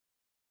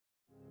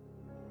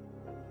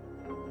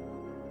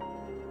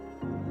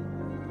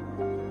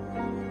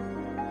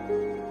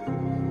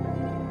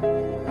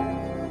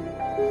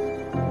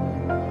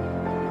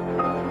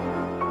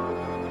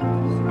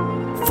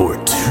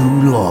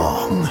too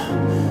long,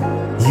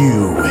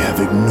 you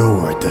have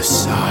ignored the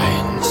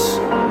signs.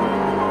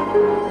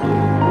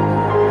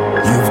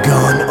 You've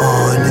gone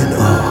on and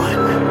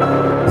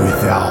on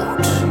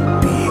without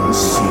being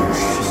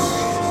serious.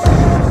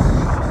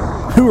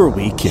 Who are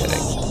we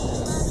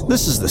kidding?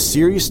 This is the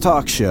Serious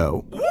Talk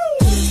Show.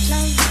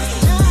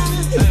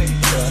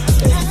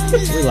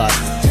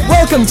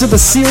 Welcome to the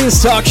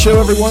Serious Talk Show,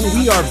 everyone.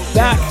 We are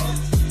back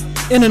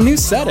in a new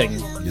setting,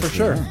 for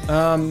sure.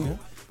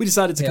 We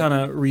decided to kind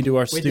of redo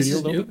our studio a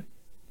little bit.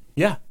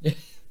 Yeah.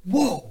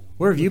 Whoa.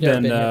 Where have you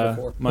been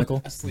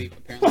Michael? Asleep,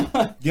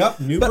 apparently. Yep,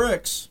 new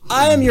bricks.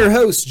 I am your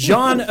host,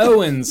 John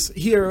Owens,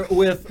 here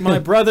with my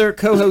brother,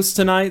 co-host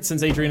tonight,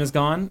 since Adrian is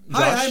gone.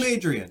 Josh. Hi, I'm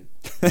Adrian.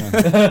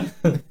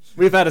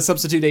 We've had a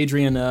substitute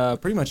Adrian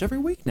pretty much every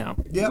week now.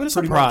 Yeah, what a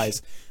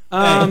surprise.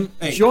 Hey,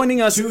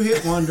 joining us...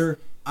 Two-hit wonder.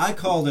 I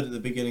called it at the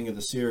beginning of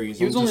the series.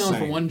 He was only on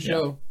for one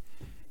show.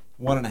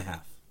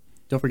 1.5.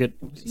 Don't forget,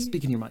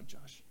 speak in your mic, Josh.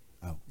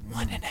 Oh.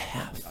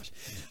 1.5. Josh.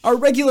 Our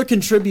regular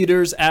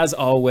contributors, as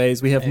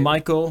always, we have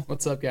Michael.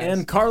 What's up, guys?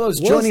 And Carlos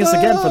joining us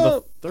again for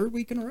the third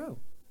week in a row.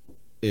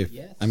 You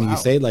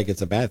say it like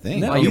it's a bad thing.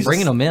 No, Wow, you're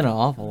bringing them in an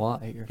awful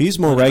lot here. He's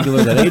more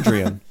regular than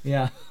Adrian.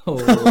 Yeah.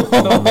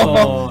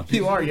 Oh,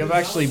 you are. You've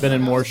actually been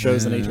in more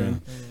shows than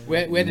Adrian. We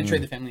had to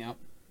trade the family out.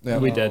 Yeah,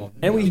 we did.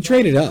 And we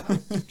traded up.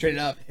 Trade it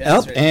up. Yeah,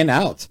 Up and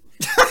out.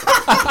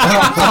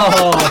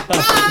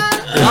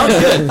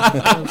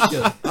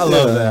 I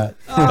love that.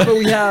 But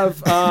we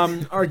have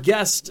our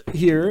guest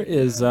here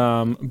is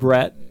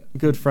Brett,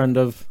 good friend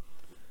of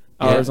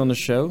ours on the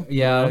show.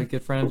 Yeah, a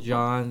good friend of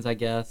John's, I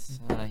guess.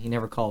 He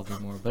never calls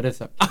anymore, but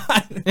it's okay.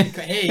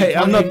 Hey,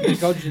 I'm not- he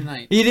called you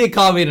tonight. He did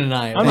call me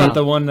tonight. I'm not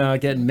the one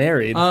getting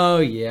married. Oh,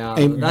 yeah.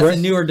 Hey, That's Brett-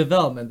 a newer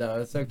development,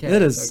 though. It's okay.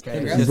 It It's is. okay.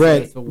 It It's is. just-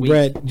 Brett, it's a week.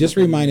 Brett, just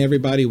remind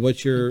everybody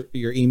what's your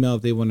email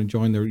if they want to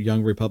join the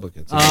Young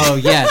Republicans. Oh,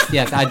 yes.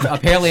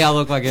 Apparently, I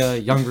look like a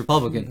young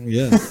Republican.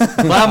 Yes.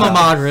 But I'm a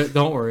moderate.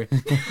 Don't worry.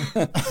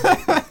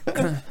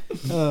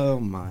 Oh,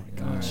 my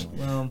gosh.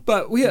 Well,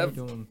 But we what are have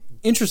you doing?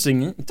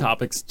 interesting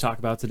topics to talk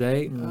about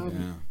today. Yeah.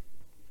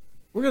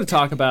 We're going to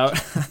talk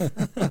about...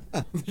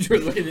 You were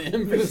looking at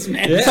him for this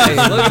man. Hey,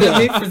 look at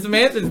me for some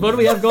answers. What do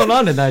we have going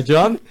on tonight,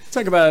 John?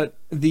 talk about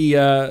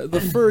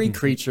the furry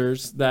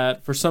creatures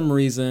that for some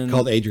reason...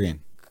 Called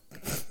Adrian.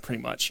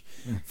 Pretty much.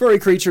 Furry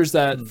creatures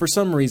that for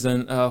some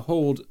reason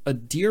hold a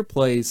dear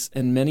place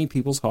in many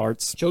people's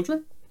hearts.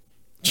 Children?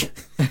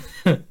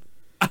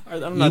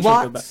 I'm not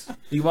sure about that.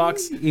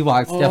 Ewoks?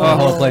 Ewoks definitely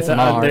hold a place in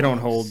my heart. They don't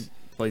hold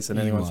place in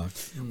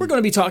anyone's. We're going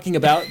to be talking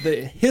about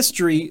the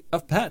history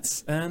of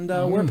pets and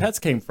where pets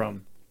came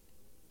from.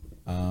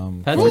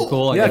 Pets are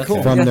cool. I Yeah, guess.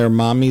 cool. From their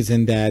mommies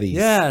and daddies.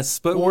 Yes,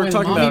 but we're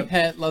talking mommy about...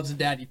 pet loves a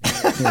daddy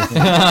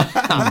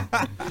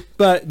pet.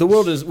 But the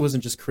world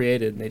wasn't just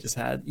created, and they just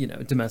had,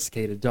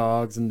 domesticated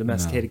dogs and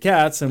domesticated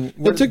cats, and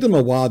It took them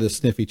a while to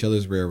sniff each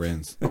other's rear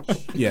ends.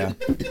 Yeah.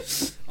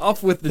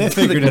 off with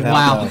the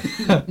Wow.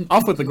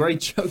 off with the great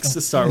jokes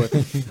to start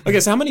with. Okay,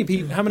 so how many of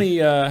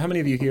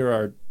you here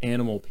are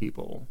animal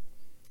people?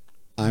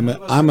 I'm a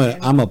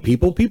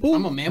people.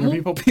 I'm a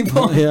mammal.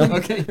 People. Yeah.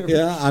 Okay.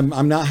 Yeah,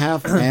 I'm not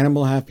half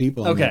animal, half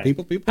people. I'm Okay. a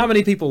people. How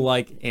many people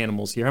like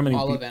animals here? How many?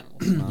 I love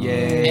people? animals.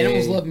 Yay.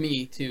 Animals love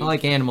me, too. I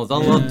like animals. I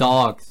love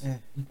dogs.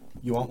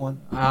 You want one?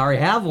 I already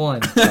have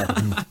one.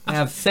 I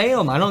have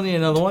Salem. I don't need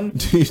another one.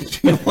 Do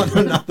you want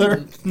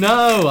another?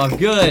 No, I'm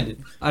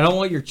good. I don't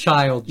want your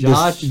child,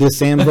 Josh. Does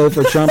Sam vote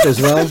for Trump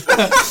as well?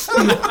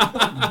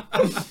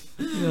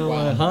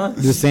 Huh?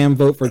 Does Sam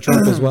vote for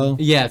Trump as well?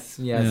 Yes.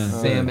 Yeah.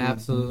 Sam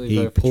absolutely He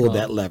voted for pulled Trump.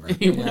 that lever.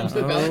 He wraps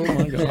the bell. Oh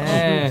my god.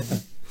 Yeah.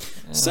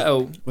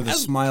 So With a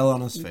smile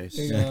on his face.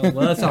 Well,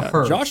 that's not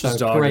her. Josh's So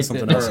dog is correct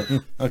something it.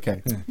 else.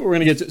 Okay. we're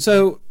gonna get to.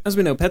 So as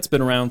we know, pets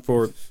been around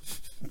for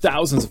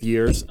thousands of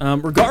years.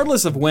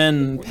 Regardless of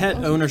when pet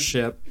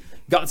ownership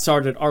got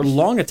started, our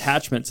long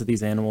attachment to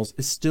these animals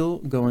is still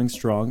going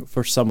strong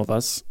for some of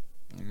us.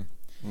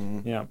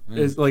 Yeah,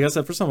 like I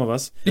said, for some of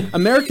us,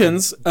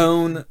 Americans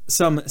own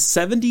some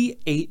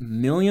 78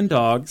 million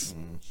dogs,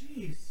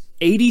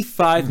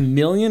 85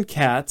 million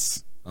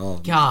cats,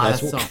 God,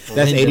 that's that's a that's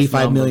horrendous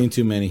 85 number. million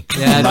too many,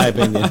 Yeah, in my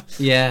opinion.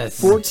 Yes.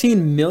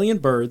 14 million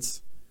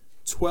birds,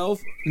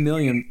 12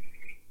 million.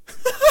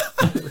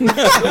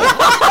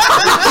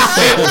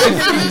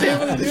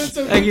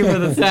 Thank you for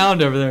the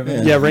sound over there,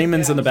 man. Yeah,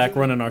 Raymond's in the back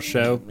running our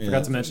show.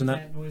 Forgot to mention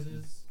that.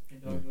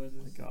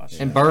 Gosh.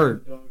 And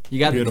bird. You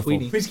got the Beautiful.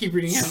 Tweety. Please keep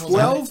reading animals.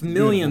 12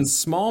 million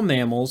small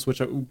mammals, which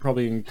would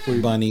probably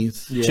include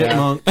Bunnies,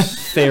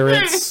 Chipmunks,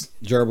 ferrets,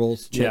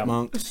 gerbils.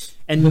 chipmunks.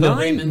 and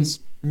Raymonds.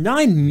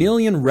 9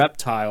 million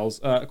reptiles,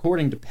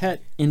 according to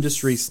pet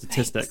industry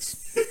statistics.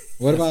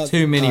 What about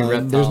Too many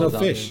reptiles There's no out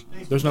fish.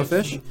 There's no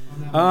fish?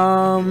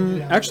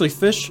 Actually,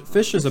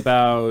 fish is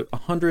about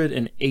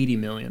 180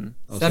 million.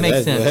 Oh, so That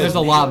makes sense. There's a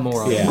lot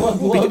more of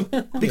them.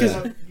 Yeah. Because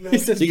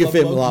So you can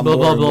fit a lot Blah,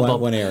 more blah, in blah, blah.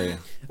 one area.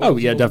 Oh,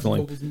 yeah,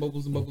 definitely. Bubbles and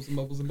bubbles and bubbles and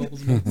bubbles and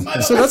bubbles and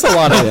bubbles. So that's a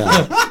lot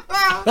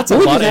of that's a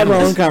We lot can of have our own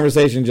animals.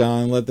 conversation,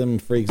 John. Let them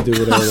freaks do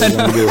whatever they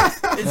want to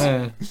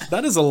do.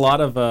 That is a lot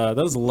of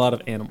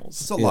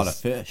animals. It's a lot of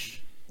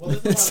fish.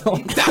 It's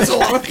a- That's a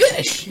lot of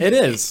fish. it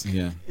is.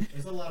 Yeah.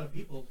 There's a lot of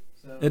people.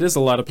 So. It is a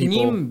lot of Can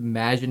people. you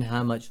imagine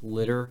how much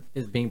litter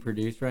is being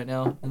produced right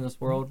now in this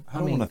world? I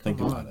don't want to think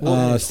come about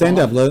on. it. Stand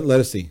up. Let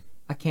us see.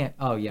 I can't.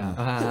 Oh yeah.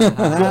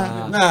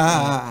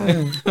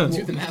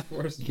 Do the math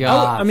for us.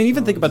 God. I mean,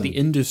 even think about the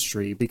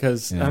industry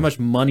because Yeah. how much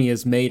money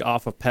is made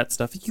off of pet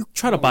stuff. You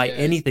try to buy yeah.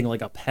 anything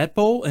like a pet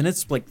bowl, and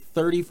it's like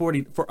 30,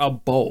 40 for a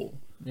bowl.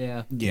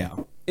 Yeah. Yeah.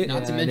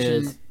 Not to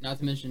Yeah,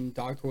 it mention,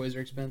 dog toys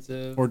are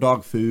expensive. Or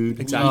dog food.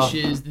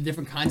 Exactly. Leashes, the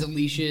different kinds of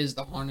leashes,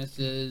 the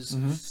harnesses,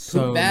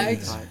 So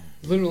bags, many.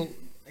 little.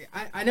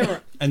 I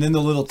never. And then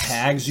the little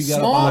tags you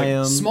gotta buy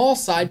them. Small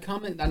side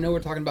comment. I know we're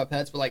talking about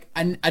pets, but like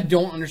I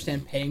don't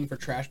understand paying for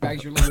trash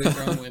bags. You're literally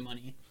throwing away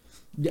money.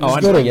 Oh, I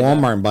Just go to get that.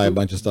 Walmart and buy a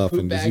bunch of stuff Poop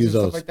and bags just use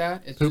and those. stuff like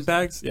that. It's Poop just,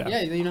 bags? Yeah.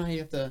 Yeah, you know how you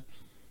have to.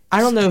 I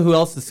don't know who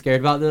else is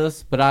scared about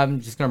this, but I'm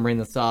just gonna bring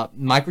this up.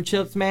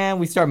 Microchips, man.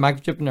 We start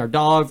microchipping our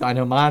dogs. I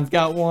know mine's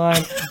got one.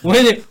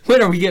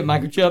 When are we getting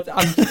microchipped?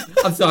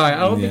 I'm sorry. I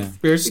don't Yeah. think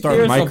conspiracy Start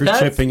theorists on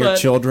pets, microchipping your but-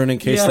 children in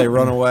case Yeah. they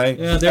run away.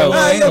 Yeah, they're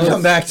like, They'll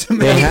come back to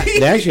me.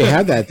 They actually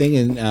have that thing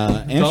in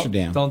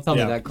Amsterdam. Don't tell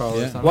Yeah. me that,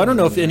 Carlos. Yeah. Well, I don't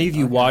know if any of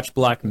you watch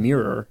Black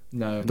Mirror,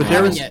 No. but I there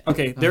haven't is yet.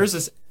 okay. There's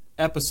this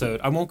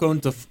episode. I won't go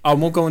into all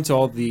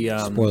the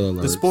Spoiler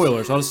the alerts.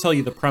 spoilers. I'll just tell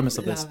you the premise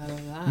of this.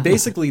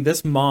 Basically,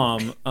 this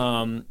mom,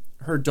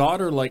 her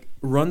daughter like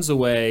runs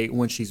away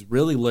when she's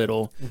really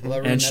little, Well, I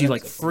ruined and that she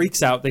like episode.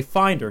 freaks out. They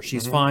find her.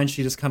 She's fine.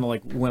 She just kind of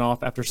like went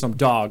off after some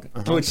dog,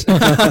 which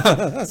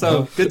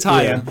so good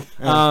tie-in.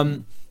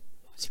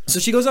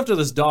 So she goes after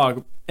this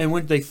dog, and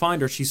when they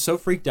find her, she's so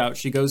freaked out.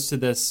 She goes to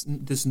this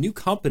new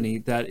company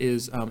that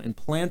is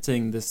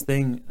implanting this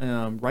thing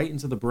right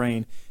into the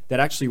brain that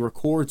actually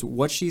records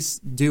what she's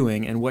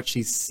doing and what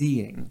she's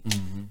seeing,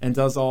 and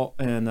does all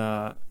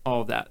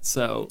of that.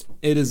 So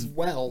it is.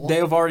 Well, They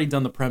have already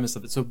done the premise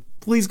of it. So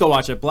please go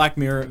watch it. Black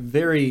Mirror,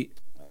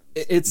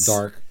 it's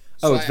Dark.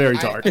 Oh, it's very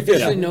dark. I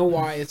officially Yeah. know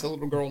why it's a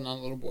little girl, not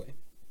a little boy.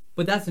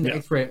 But that's an Yeah.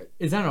 X-rated.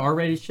 Is that an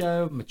R-rated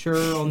show? Mature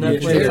on Yeah,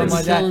 Netflix, they're something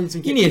like that. killing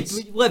some You need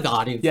kids. to let the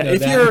audience. Yeah, know if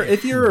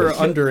that. you're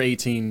under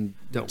 18,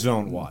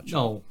 Don't watch.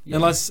 no, yeah.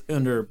 unless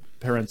under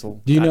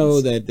parental. Do you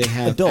know guidance. that they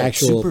have Adult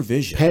actual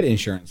supervision. pet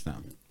insurance now?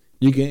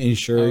 You can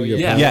insure Oh, your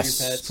yeah. pet Yes.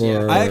 Your pets,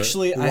 for. I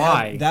actually,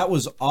 Why? that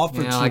was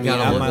offered Yeah, to I me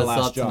gotta at look my this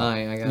last up job.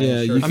 tonight. I gotta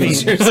Yeah, insure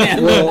you some-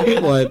 can.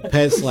 Well, what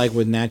pets like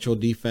with natural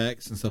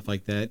defects and stuff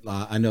like that.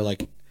 I know,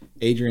 like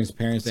Adrian's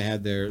parents, they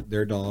had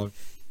their dog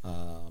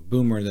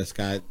Boomer that's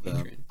got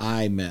the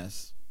eye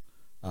mess,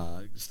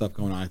 stuff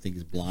going on. I think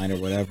he's blind or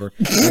whatever.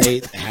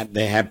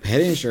 They had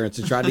pet insurance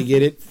to try to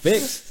get it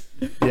fixed.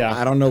 Yeah.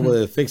 I don't know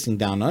whether fixing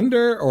down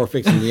under or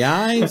fixing the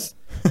eyes,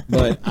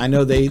 but I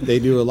know they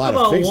do a lot How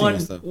of about fixing one,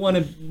 and stuff. one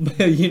of,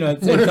 you know, at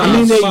the same I time,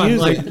 mean, it's they fun,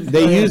 use like- it.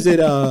 They use it.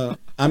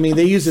 I mean,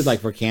 they use it like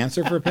for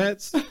cancer for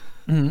pets.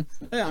 Yeah,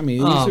 I mean, they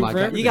use Oh it my for god,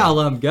 you everything. gotta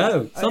let them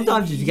go.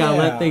 Sometimes you just gotta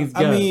let things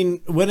go. I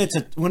mean, when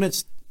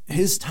it's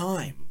his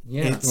time.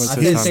 yeah, it's I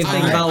his say the same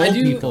time. thing about I old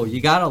do- people. You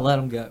gotta let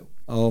them go.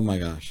 Oh my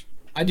gosh.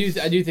 I do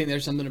think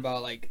there's something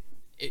about like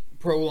it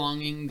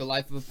prolonging the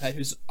life of a pet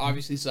who's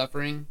obviously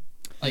suffering.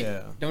 Like,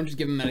 Yeah. don't just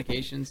give him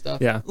medication and stuff.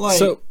 Yeah. Like-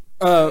 So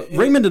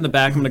Raymond in the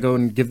back, I'm going to go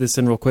and give this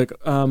in real quick.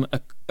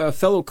 A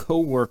fellow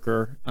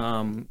coworker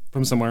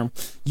from somewhere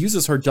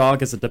uses her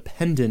dog as a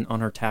dependent on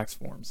her tax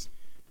forms.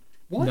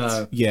 What?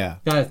 No, Yeah.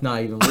 that is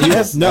not even legal.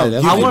 Yes, No,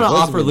 that's I you want to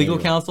supposed offer be legal legal.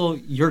 counsel.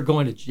 You're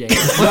going to jail.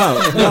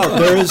 No,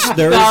 there is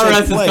The a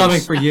IRS is place.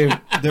 coming for you.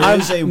 There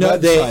is a No,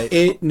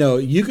 website. no,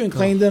 you can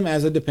claim them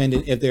as a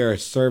dependent if they're a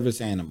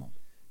service animal.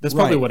 That's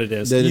probably Right. what it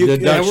is. The You-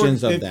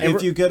 deductions of if, that.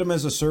 if you get them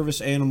as a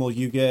service animal,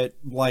 you get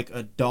like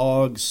a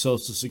dog's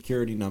social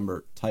security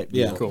number type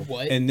deal. Yeah. Cool.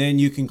 What? And then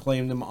you can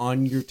claim them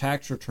on your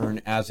tax return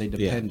as a Yeah,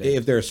 dependent.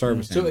 if they're a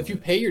service So animal. if you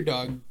pay your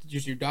dog,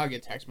 does your dog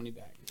get tax money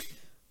back?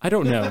 I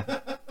don't know.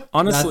 That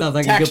Honestly, sounds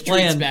like a Tax good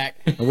treats plan. back.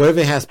 What if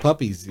it has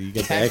puppies? You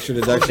get the extra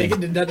They deduction. get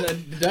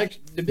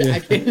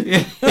deduct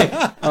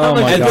back. oh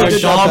my And gosh. the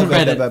dog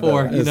credit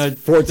for you know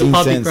It's 14 the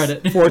puppy cents.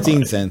 credit.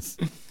 14 cents.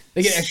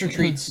 They get extra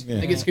treats.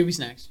 They get Scooby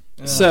snacks.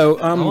 So,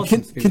 I want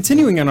some Scooby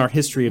continuing on our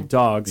history of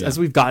dogs, Yeah. as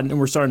we've gotten, and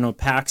we're starting to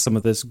unpack some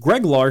of this,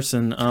 Greg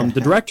Larson,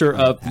 the director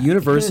of the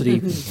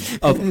University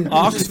of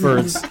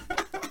Oxford's.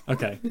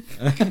 Okay.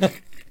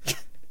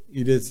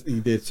 You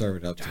did serve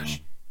it up to him.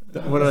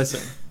 What did I say?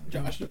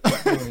 Josh.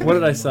 What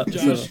did I say?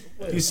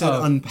 you said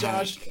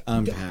unpack.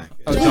 Unpack.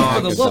 For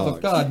the love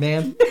of God,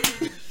 man.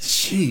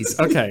 Jeez.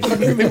 Okay.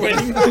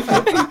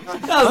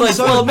 That was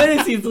like 12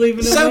 minutes he's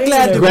leaving. So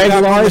glad to Greg be back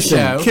on the Larson.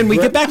 show. Can we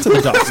get back to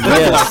the dogs?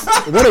 Yes.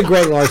 What did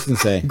Greg Larson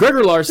say?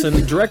 Gregor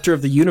Larson, director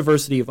of the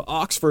University of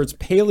Oxford's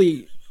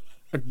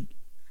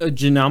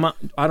genoma.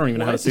 I don't even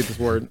know how to say this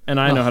word, and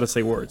I know how to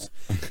say words.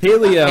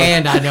 Paleo.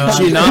 And I know.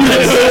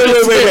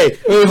 Genomics.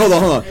 Wait, hold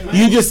on.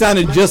 You just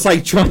sounded just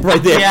like Trump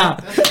right there. Yeah.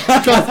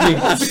 Trust me.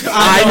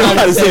 I know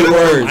how to say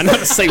words. I know how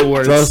to say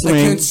words. Trust I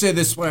me. can't say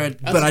this word,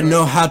 but I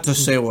know how to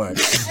say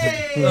words.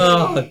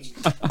 Oh,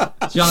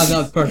 John, that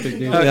was perfect,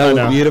 dude. That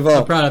know. was beautiful.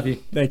 I'm proud of you.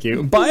 Thank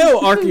you.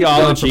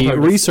 Bioarchaeology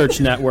Purpose.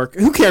 Research Network.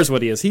 Who cares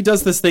what he is? He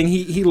does this thing.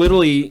 He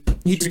literally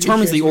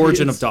determines the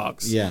origin of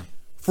dogs. Yeah.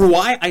 For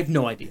why, I have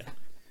no idea.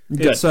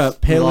 Good. It's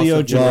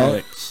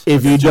paleogenetics.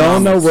 If you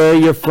don't know where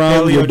you're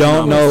from, you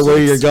don't know where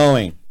you're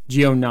going.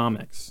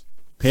 Geonomics. Is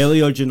that a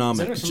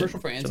Paleogenomics. commercial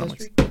for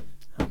Ancestry?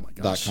 Oh my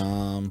gosh.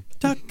 .com.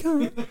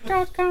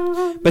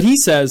 But he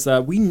says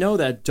we know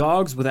that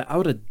dogs,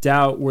 without a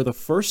doubt, were the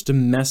first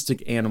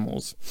domestic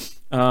animals.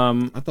 I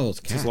thought it was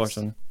Says cats.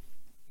 Larson.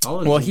 All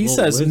Well, those he little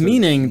says lizards.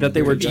 meaning that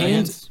they were tamed.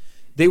 Giants.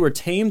 They were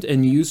tamed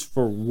and used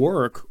for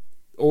work,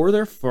 or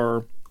their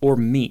fur, or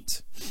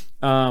meat.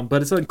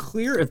 But it's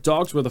unclear if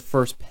dogs were the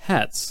first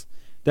pets.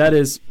 That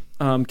is,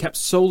 kept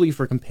solely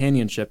for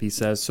companionship, he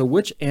says. So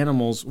which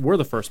animals were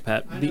the first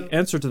pet? The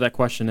answer to that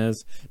question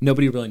is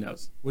nobody really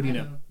knows. What do you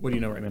know? What do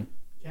you know, Raymond?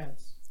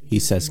 Cats. He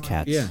says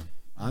cats. Yeah.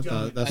 I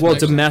thought that's Well,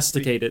 actually-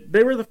 domesticated.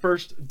 They were the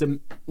first.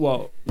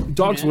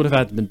 Dogs would have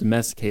had to been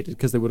domesticated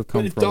because they would have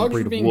come But if from a dogs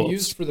breed were of being wolves.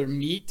 used for their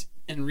meat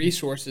and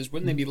resources,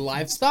 wouldn't they be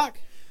livestock?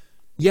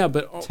 Yeah,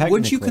 but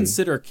wouldn't you Technically.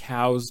 consider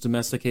cows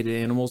domesticated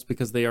animals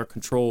because they are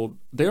controlled?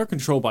 They are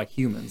controlled by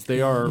humans.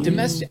 They are.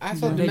 I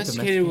thought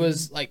domesticated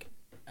was like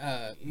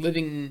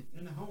living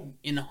In a home.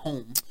 in a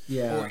home.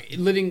 Yeah. Or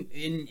living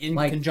in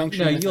Like,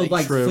 conjunction you know, with you'll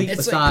like True. sleep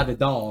It's beside a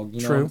dog.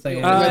 You know True. what I'm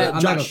saying? Uh, I'm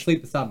not gonna Josh,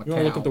 sleep beside my You want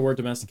to look cow. at the word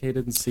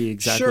domesticated and see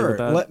exactly Sure, what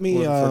that let me,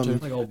 word referred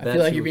to? Like old I feel Betsy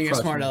like you're would being a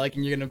crush smart me. aleck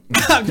and you're gonna.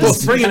 I'm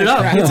just bringing it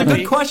up. It's a good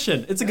Crap.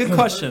 question. It's a good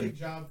question. Perfect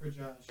job for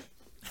Josh.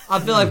 I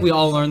feel like we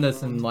all learned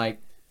this in like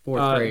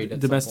fourth grade.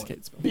 At some point.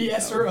 Domesticated.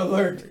 BSer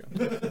alert.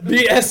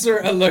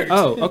 BSer alert.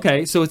 Oh,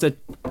 okay. So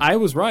I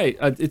was right.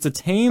 It's a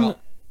tame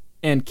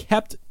and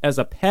kept as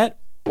a pet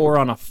or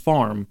on a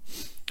farm,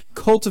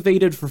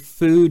 cultivated for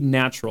food,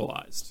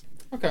 naturalized.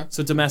 Okay.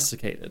 So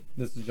domesticated.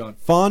 This is John.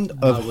 Fond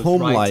I of was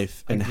home right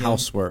life and again.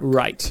 housework.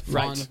 Right. Fond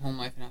Right. of home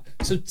life now.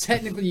 So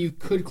technically, you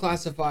could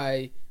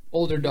classify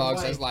older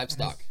dogs as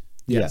livestock.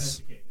 Yes.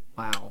 Domesticated.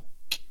 Wow.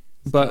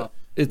 But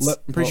it's. Let-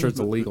 I'm pretty sure it's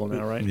illegal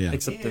now, right? Yeah.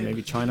 Except in maybe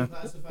And China. you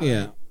classify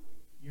Yeah.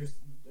 Your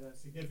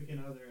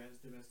significant other as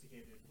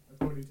domesticated,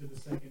 according to the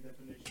second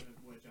definition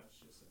of what Josh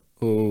just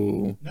said.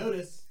 Ooh.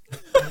 Notice, I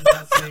did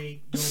not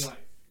say your wife.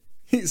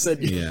 He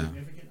said Yeah.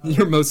 Significant other.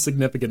 your most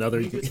significant other.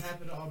 We just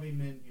happen to all be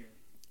men here.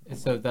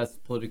 So that's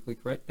politically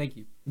correct. Thank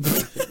you.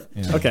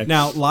 Okay.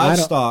 Now,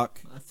 livestock,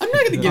 I'm not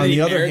going to give on any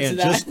the other merit hand,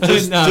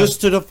 to that. just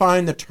to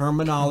define the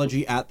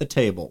terminology at the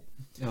table,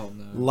 Oh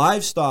no.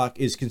 livestock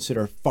is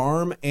considered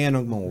farm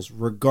animals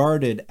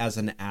regarded as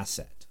an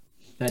asset.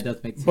 That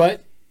does make sense.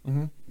 But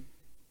Mhm.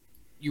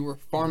 you were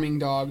farming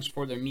dogs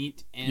for their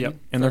meat and Yep.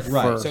 And their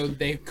Right. fur. so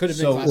they could have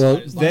been So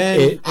classified as then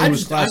livestock. it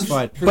was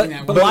classified. proving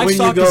that but way. when you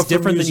livestock go is from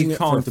different than using you it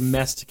call for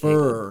domesticated.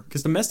 fur.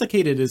 Because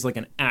domesticated is like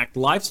an act.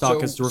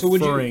 Livestock is So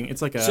would you- referring.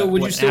 It's like a. so would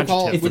you what, still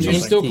call adjective would or you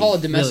something. still call a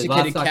Really, domesticated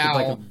livestock is cow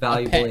like a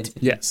valuable pet? entity.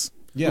 Yes.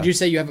 Yeah. Would you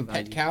say you have a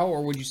pet cow,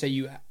 or would you say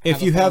you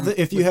if a you have farm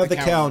the with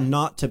cow on it?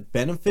 not to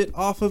benefit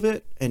off of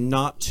it and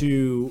not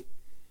to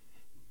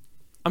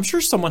I'm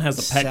sure someone has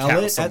a pet sell cow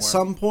it somewhere. at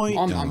some point,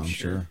 I'm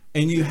sure.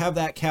 and you have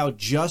that cow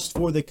just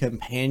for the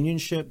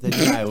companionship, then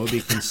yeah, it would be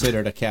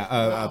considered a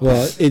cow.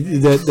 Well,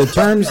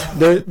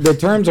 the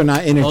terms are not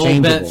Old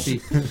interchangeable.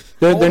 Betsy.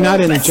 They're not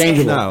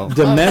interchangeable. No.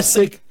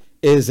 Domestic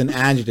is an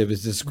adjective.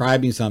 It's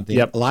describing something.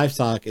 Yep.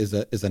 Livestock is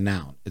a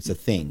noun. It's a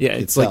thing. Yeah,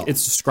 it's itself. like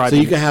it's So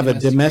describing. you can have a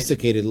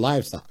domesticated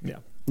livestock. Yeah.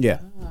 yeah.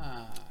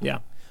 Yeah.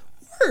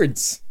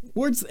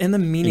 Words and the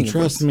meaning. And of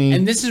trust words. me.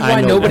 And this is I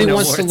why know nobody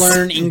words. wants to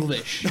learn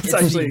English. It's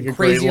actually the a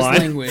great craziest line.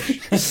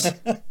 language.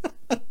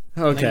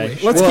 Okay.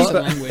 Language. Let's Well, keep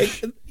it.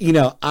 language. You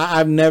know,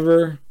 I've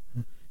never,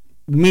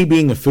 me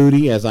being a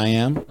foodie as I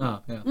am.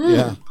 Oh yeah.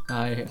 Yeah.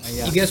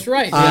 Yeah. You guessed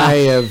right.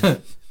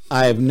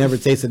 I have never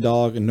tasted a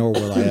dog, and nor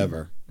will I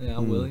ever. Yeah,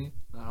 will you?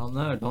 I don't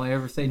know. Don't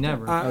ever say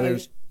never.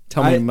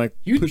 Tell me, Mike.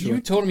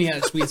 You told me you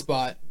had a sweet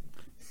spot.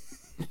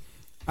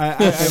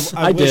 I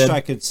I wish did. I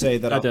could say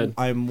that I did.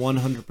 I'm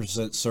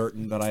 100%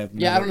 certain that I have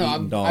never Yeah, I don't know.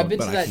 eaten dog, I've been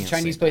but to I that can't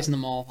Chinese say place that. in the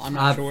mall. I'm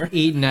not I've sure.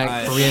 eaten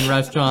at Korean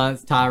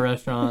restaurants, Thai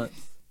restaurants.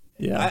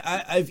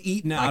 Yeah. I've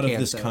eaten out of can't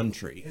this say.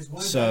 country, Is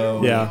one so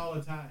better or Yeah. all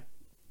the time?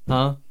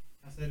 Huh?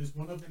 I said, is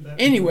one of them better?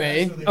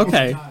 Anyway, than the rest, or they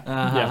okay. all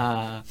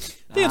tie?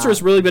 The answer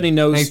is really everybody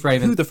knows Thanks,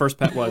 Raven. who the first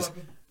pet was.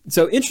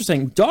 So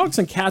interesting. Dogs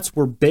and cats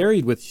were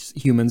buried with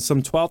humans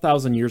some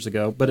 12,000 years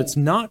ago, but it's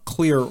not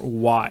clear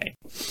why.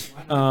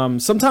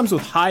 Sometimes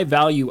with high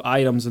value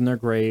items in their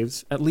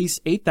graves, at least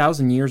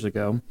 8,000 years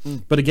ago.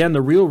 But again,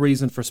 the real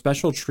reason for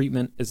special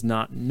treatment is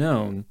not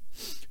known.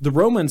 The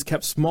Romans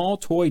kept small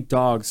toy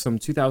dogs some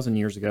 2,000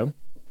 years ago.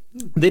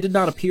 They did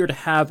not appear to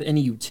have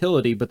any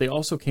utility, but they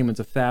also came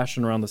into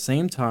fashion around the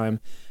same time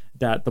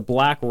that the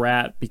black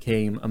rat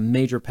became a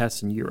major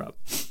pest in Europe.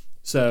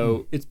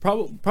 So it's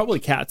probably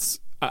cats.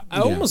 I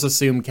almost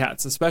assume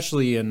cats,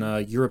 especially in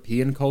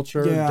European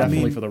culture, Yeah, I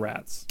definitely mean- for the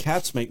rats.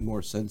 Cats make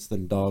more sense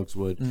than dogs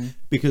would,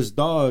 because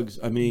dogs.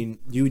 I mean,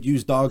 you would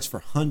use dogs for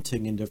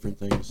hunting and different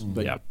things.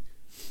 But Yeah.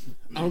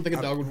 I don't think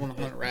a dog would want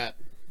to hunt a rat.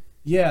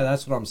 yeah,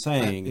 that's what I'm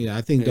saying. Yeah,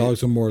 I think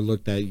dogs are more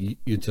looked at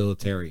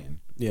utilitarian.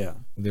 Yeah.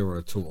 They were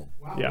a tool.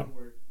 Wow, Yeah. what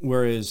word.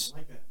 Whereas I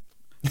like that.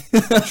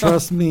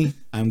 Trust me,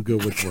 I'm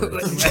good with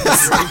words.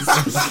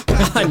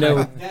 I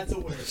know. That's a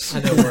word. I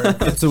know word.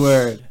 it's a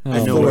word. I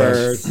Oh, know the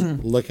words.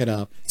 word. Look it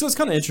up. So it's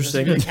kind of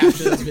interesting. We're gonna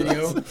capture this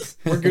video.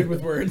 We're good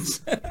with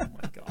words. Oh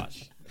my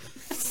gosh.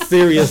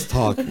 Serious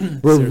talk.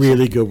 We're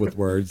really good with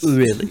words.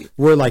 Really?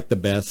 We're like the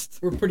best.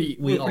 We're pretty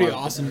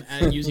awesome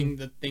at using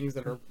the things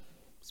that are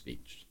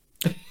speech.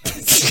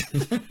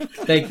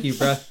 Thank you,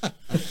 bro.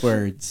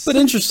 Words. But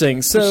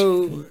interesting.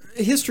 So,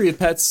 history of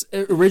pets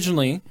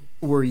originally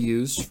were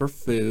used for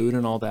food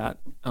and all that.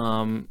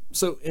 I'm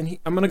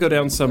going to go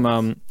down some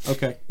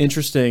Okay.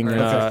 interesting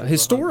Okay.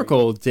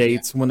 historical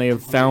dates when they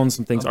have found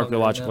some things I'm looking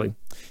at archaeologically.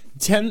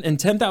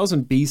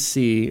 10,000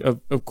 BC,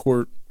 of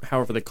course,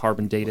 however they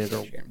carbon dated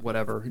or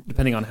whatever,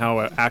 depending on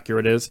how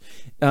accurate it is.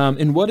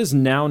 In what is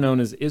now known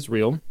as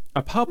Israel,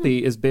 a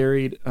puppy is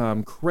buried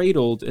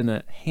cradled in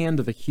the hand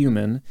of a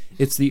human.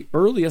 It's the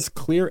earliest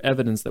clear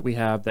evidence that we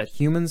have that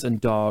humans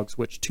and dogs,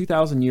 which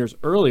 2,000 years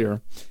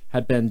earlier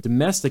had been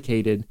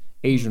domesticated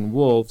Asian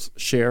wolves,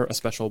 share a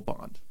special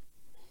bond.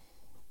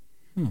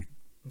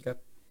 Okay.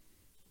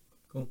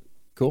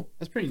 Cool?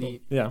 That's pretty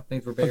neat. Yeah.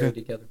 Things were buried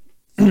together.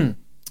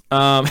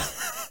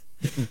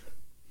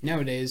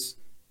 Nowadays,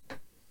 dogs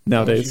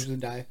Nowadays. usually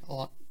die a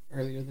lot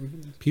earlier than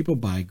humans. People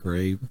buy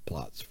grave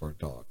plots for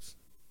dogs.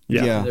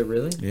 Yeah. Is it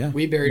really? Yeah.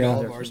 We buried Yeah.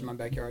 all of ours in my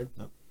backyard.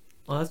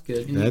 Oh, that's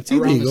good. That's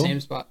around illegal. the same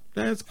spot.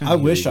 That's kind I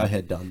of wish I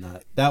had done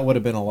that. That would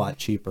have been a lot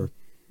cheaper.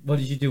 What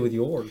did you do with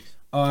yours?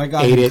 Oh, I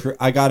got Ate him. it.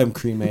 I got him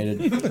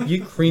cremated.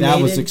 You cremated.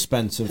 That was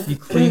expensive You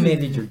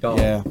cremated your dog.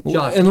 Yeah.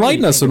 Josh,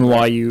 Enlighten what us do you on think?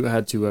 why you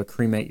had to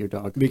cremate your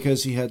dog.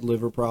 because he had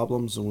liver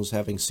problems and was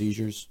having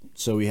seizures.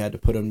 So we had to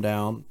put him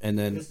down, and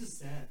then This is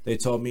sad. they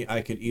told me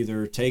I could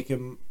either take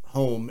him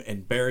home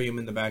and bury him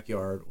in the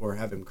backyard or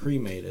have him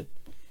cremated.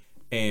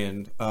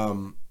 And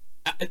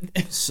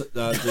so,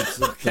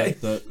 Okay.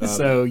 the,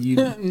 So you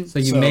So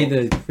you So- made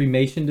the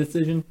cremation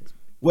decision?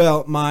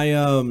 well,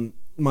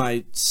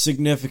 my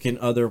significant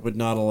other would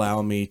not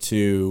allow me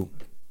to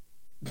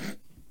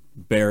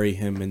bury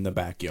him in the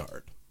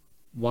backyard.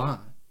 Why?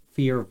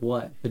 Fear of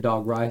what? The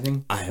dog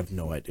rising? I have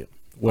no idea.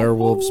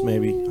 Werewolves,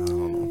 maybe. I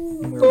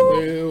don't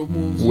know.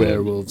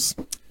 werewolves.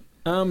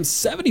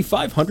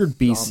 7500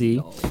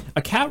 BC,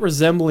 a cat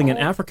resembling an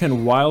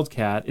African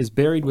wildcat is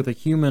buried with a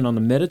human on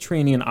the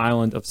Mediterranean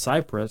island of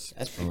Cyprus.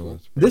 That's pretty cool.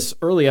 This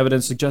early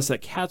evidence suggests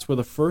that cats were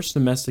the first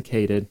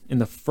domesticated in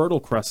the Fertile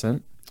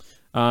Crescent,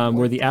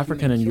 where the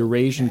African and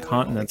Eurasian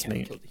continents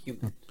meet. Killed the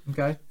human.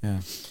 Okay.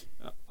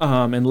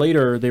 And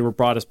later they were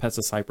brought as pets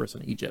to Cyprus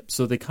and Egypt.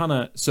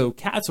 So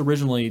cats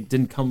originally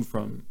didn't come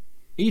from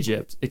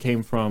Egypt. It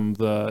came from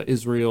the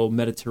Israel,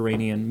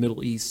 Mediterranean,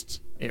 Middle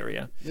East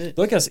area.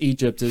 Though I guess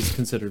Egypt is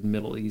considered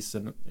Middle East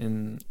in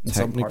some parts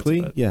Technically,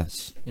 of it.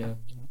 yes. Yeah.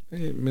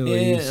 Middle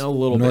Yeah, East, a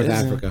little North bit.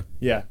 Africa.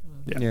 Yeah.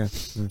 Yeah.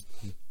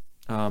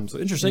 So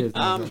interesting. It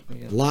is,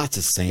 yeah. Lots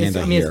of sand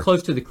I out mean, here. it's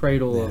close to the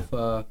cradle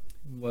of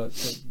what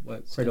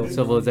cradle of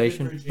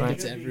civilization, Virginia right?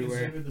 It's be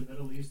everywhere. considered the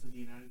Middle East of the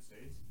United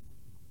States?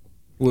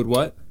 Would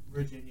what?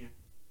 Virginia.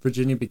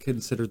 Virginia be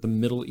considered the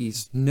Middle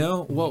East?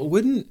 No. Well,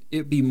 wouldn't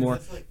it be more?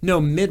 That's like- No,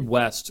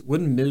 Midwest.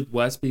 Wouldn't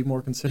Midwest be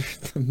more considered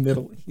the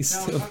Middle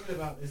East? No, I'm talking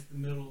about it's the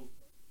middle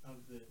of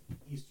the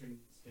eastern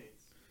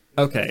states.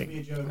 Okay.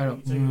 It's supposed to be a joke, I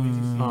but you take it way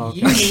too Oh,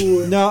 seriously.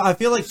 okay. No, I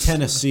feel like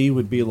Tennessee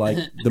would be like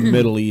the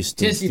Middle East of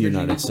the Tennessee,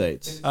 United Virginia.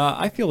 States.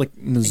 I feel like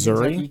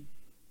Missouri. Kentucky.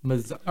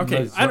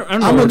 Okay, I don't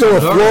know. I'm gonna go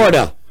with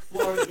Florida.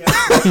 Florida,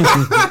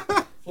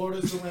 yeah.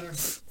 Florida's the winner.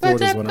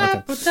 Florida's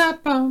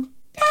one.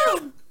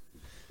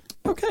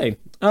 Okay.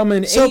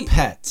 In So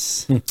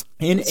pets. in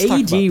talk about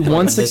AD pets.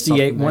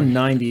 168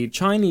 190,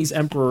 Chinese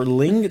Emperor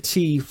Ling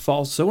Ti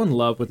falls so in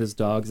love with his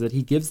dogs that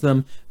he gives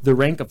them the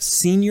rank of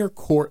senior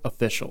court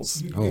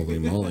officials. Holy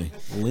moly!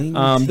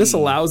 This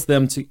allows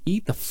them to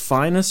eat the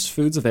finest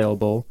foods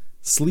available,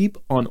 sleep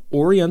on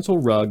oriental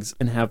rugs,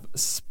 and have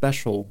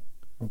special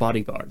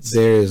bodyguards.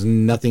 There is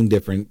nothing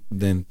different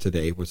than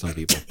today with some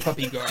people.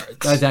 Puppy guards.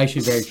 That's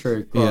actually very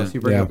true. Close. Yeah. You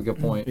bring Yeah. up a good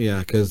point. Yeah,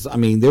 because I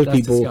mean, there's That's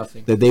people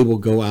disgusting. that they will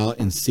go out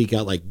and seek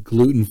out like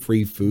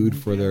gluten-free food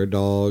for their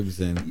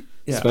dogs and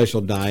Yeah. special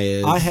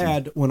diets. I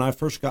had, when I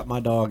first got my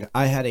dog,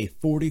 I had a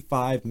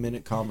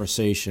 45-minute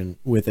conversation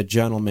with a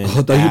gentleman. Oh,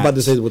 I thought you were about to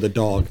at- say it with a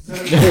dog.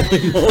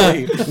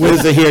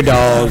 Where's the here,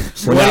 dog?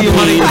 We're not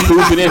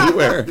putting food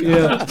anywhere.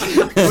 Yeah.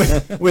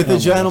 with a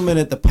gentleman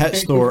at the pet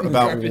store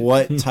about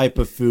what type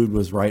of food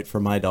was right for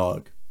my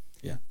dog.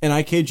 And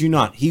I kid you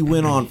not, he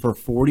went on for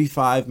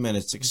 45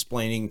 minutes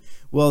explaining,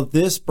 well,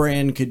 this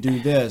brand could do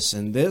this,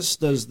 and this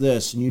does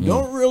this, and you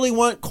don't really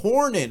want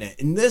corn in it,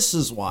 and this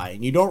is why,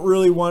 and you don't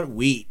really want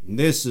wheat, and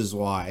this is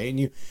why, and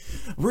you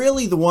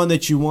really the one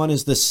that you want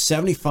is the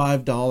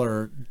 $75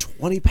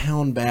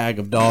 20-pound bag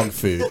of dog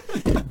food.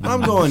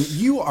 I'm going,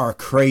 you are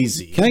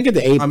crazy. Can I get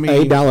the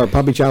 $8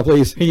 puppy chow,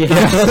 please? Yeah.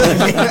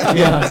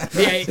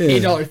 The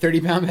 $8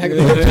 30-pound bag.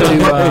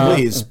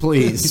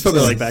 Please. He's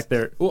probably like back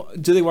there. Well,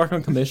 do they work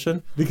on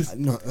commission? Because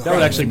No, that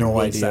would actually be no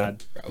really idea.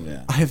 sad.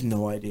 Yeah. I have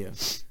no idea.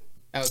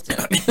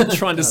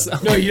 Trying to sell.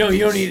 No, you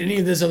don't need any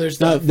of this other No,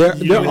 stuff. there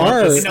You don't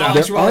are want this. No,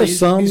 it's wrong.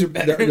 These are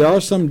better. there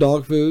are some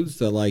dog foods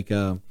that like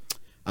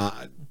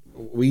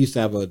we used to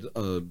have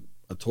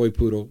a toy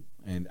poodle,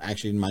 and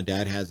actually my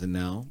dad has it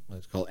now.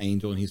 It's called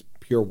Angel, and he's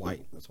pure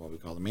white. That's why we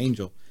call him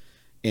Angel.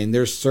 And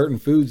there's certain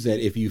foods that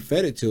if you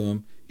fed it to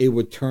him, it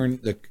would turn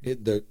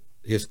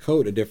his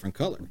coat a different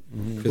color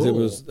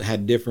because it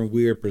had different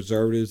weird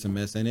preservatives and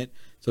mess in it.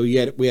 So we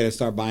had to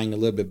start buying a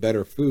little bit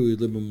better food,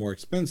 a little bit more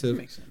expensive.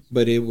 Makes sense.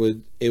 But it was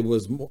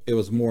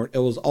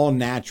all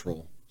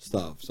natural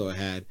stuff. So it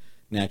had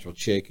natural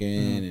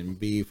chicken and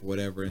beef,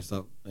 whatever, and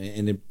stuff,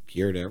 and it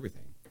cured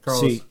everything.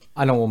 Carlos, See-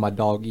 I don't want my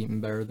dog eating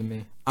better than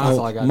me. That's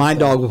all I got. My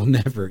dog will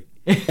never,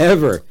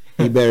 ever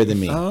be better than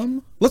me.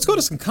 Let's go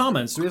to some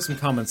comments. We have some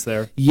comments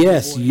there.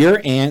 Yes,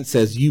 your aunt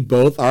says you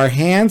both are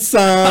handsome.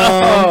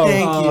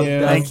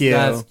 Thank you.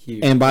 That's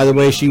cute. And by the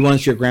way, she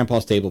wants your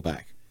grandpa's table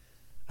back.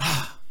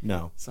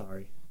 No.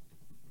 Sorry.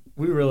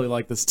 We really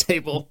like this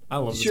table. I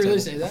love this Sure, table.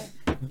 they say that.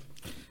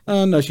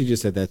 No, she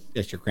just said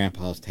that's your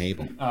grandpa's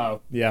table.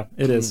 Oh, yeah,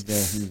 it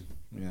is.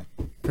 Yeah.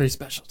 Pretty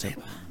special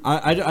table.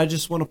 I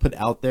just want to put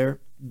out there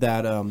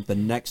that the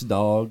next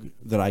dog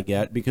that I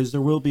get, because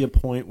there will be a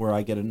point where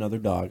I get another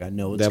dog. I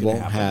know it's That going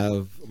to won't happen.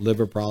 have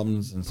liver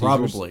problems and seizures.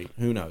 Probably.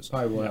 Who knows?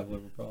 Probably will have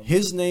liver problems.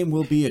 His name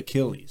will be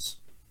Achilles.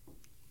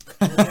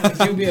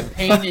 You'll be a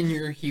pain in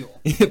your heel.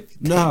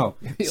 No.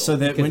 So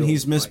that when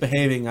he's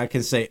misbehaving, I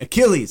can say,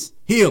 Achilles,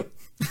 heel.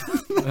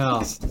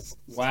 Oh.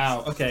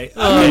 Wow. Okay.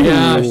 Oh,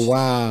 gosh.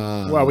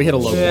 Wow. Wow, we hit a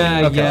low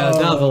Yeah, point. Okay. yeah,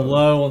 that was a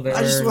low on the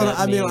I just want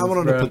to, I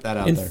wanted to put that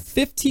out In there.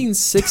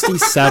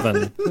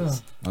 1567,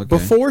 Okay.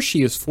 before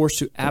she is forced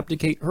to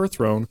abdicate her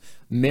throne,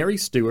 Mary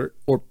Stuart,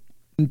 or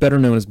better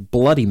known as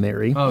Bloody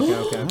Mary,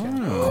 Okay.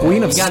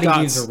 Queen of You gotta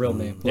Scots. use her real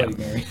name, Bloody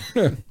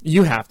Mary.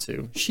 You have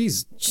to.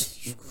 She's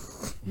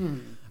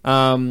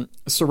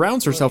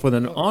surrounds herself with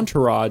an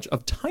entourage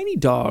of tiny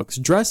dogs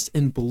dressed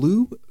in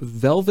blue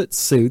velvet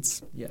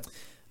suits. Yes.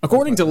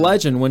 According to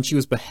legend, when she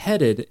was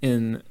beheaded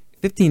in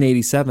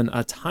 1587,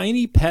 a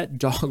tiny pet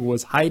dog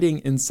was hiding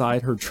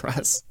inside her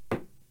dress.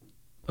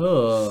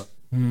 Ugh.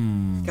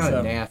 It's kind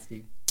of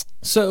nasty.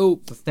 So,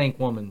 It's a stank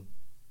woman.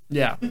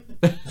 yeah.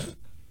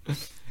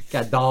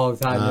 Got dogs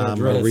hiding in her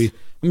dress.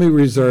 let me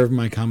reserve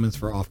my comments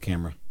for off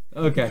camera.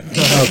 Okay.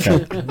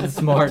 Okay.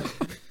 Smart.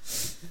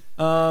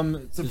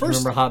 The Just first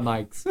remember hot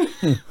mics.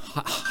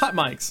 hot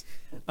mics.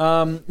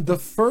 The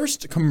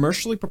first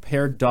commercially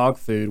prepared dog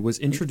food was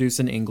introduced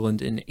in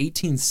England in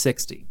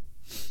 1860.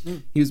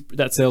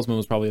 That salesman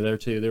was probably there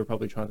too. They were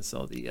probably trying to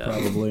sell the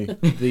Probably.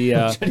 the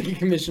Try to get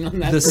commission on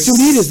that. The What you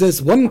need is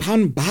this 1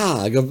 pound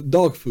bag of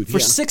dog food. for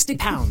 60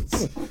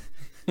 pounds.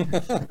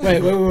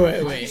 Wait.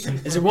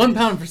 Is it 1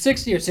 pound for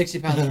 60 or 60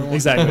 pounds for 1?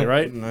 Exactly,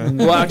 right?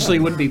 Well, actually,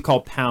 it wouldn't be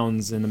called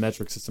pounds in the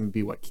metric system. It'd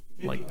be what,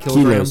 like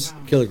kilograms?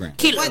 Kilograms.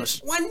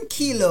 Kilos. 1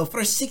 kilo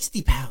for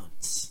 60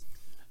 pounds.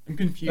 I'm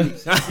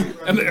confused.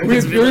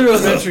 Americans would be We're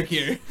like, doing a metric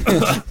here.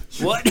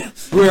 what?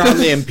 We're on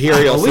the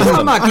imperial Are we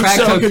talking about crack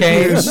so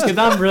cocaine? Because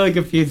I'm really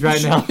confused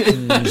right now.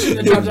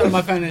 It dropped out of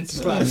my finances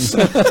class.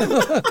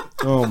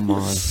 Oh,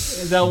 my.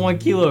 Is that 1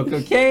 kilo of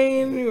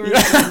cocaine? Or 1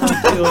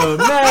 kilo of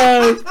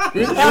meth?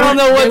 I don't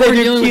know what they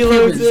do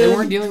kilos They in.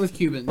 weren't dealing with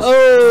Cubans.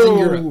 Oh, In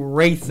Europe.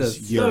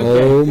 racist. Europe.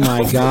 Okay. Oh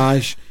my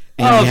gosh.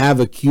 And you have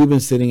a Cuban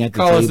sitting at the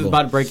Carlos is table.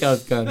 about to break out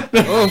his gun.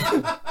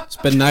 It's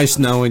been nice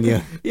knowing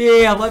you.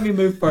 Yeah, let me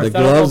move The first. I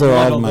don't gloves know are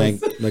what off, all Mike.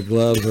 this- The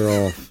gloves are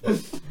off.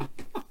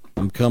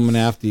 I'm coming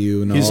after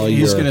you and He's all going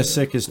your to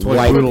sick his toy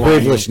white poodle on you.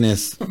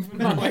 privilegeness.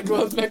 Not my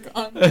gloves back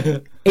on.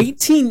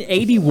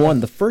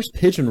 1881, the first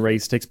pigeon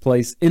race takes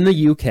place in the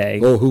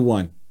UK. Oh, who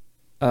won?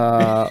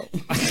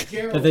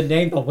 Does it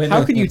name the winner?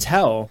 How can you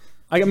tell?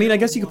 I mean, I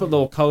guess you could put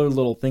little colored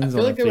little I things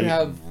feel on like the they would feet.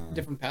 have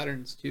different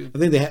patterns too. I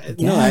think they had,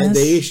 Yes.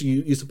 they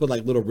used to put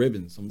like little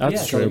ribbons. Some That's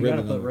Yeah, true. you ribbon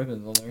gotta on put them.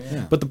 ribbons on there.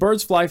 Yeah. But the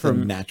birds fly It's a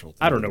from natural.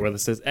 I don't know where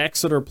this is.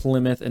 Exeter,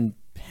 Plymouth, and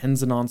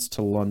Penzance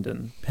to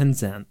London.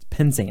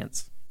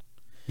 Penzance.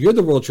 You're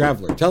the world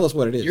traveler. Tell us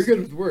what it is. You're good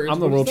with words.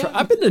 I'm the What world. is that?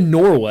 I've been to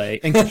Norway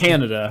and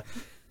Canada,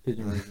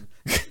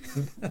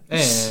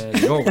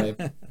 And Norway.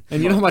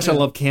 and you know how much I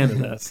love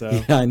Canada. So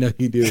Yeah, I know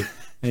you do.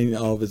 And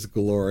all of its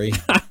glory.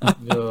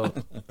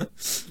 Ugh.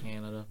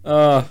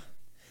 Canada.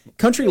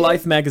 Country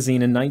Life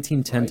magazine in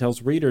 1910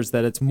 tells readers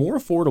that it's more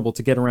affordable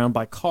to get around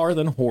by car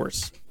than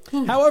horse.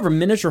 However,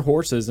 miniature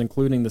horses,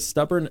 including the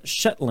stubborn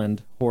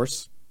Shetland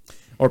horse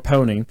or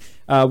pony,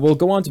 will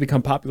go on to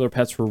become popular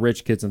pets for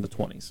rich kids in the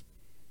 20s.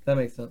 That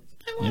makes sense.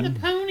 I want a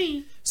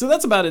pony. So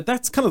that's about it.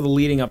 That's kind of the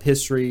leading up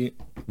history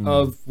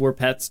of Were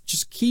Pets.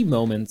 Just key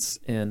moments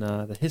in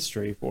the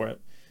history for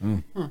it.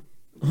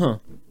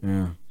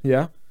 Yeah.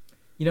 Yeah.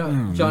 You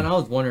know, John, I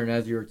was wondering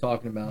as you were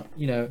talking about,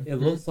 you know, it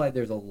looks like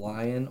there's a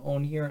lion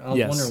on here. I was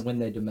Yes. wondering when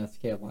they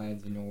domesticate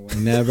lions in Norway.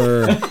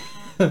 Never.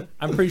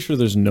 I'm pretty sure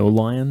there's no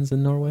lions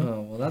in Norway.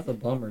 Oh, well, that's a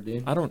bummer,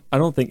 dude. I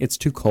don't think it's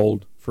too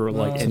cold for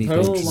like Well, anything.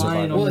 total to survive.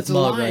 lion on Well, this it's a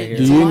mug lion. right here.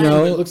 It's Do a you lion,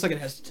 know- but it looks like it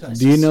has tusks.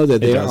 Do you know that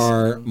It there does.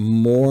 are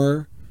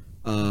more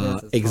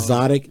Yes, it's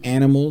exotic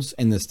animals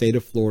in the state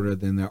of Florida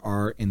than there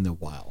are in the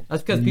wild?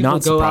 That's because people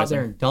Not go out surprising.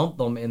 there and dump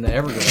them in the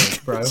Everglades,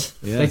 bro. Yes.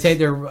 They take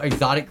their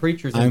exotic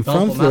creatures and I'm dump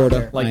from them Florida. out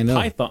there. Like I know.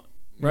 python,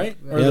 right?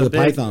 Or Yeah, the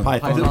big- python.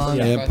 Pythons.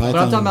 Yeah, But python. But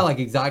I'm talking about like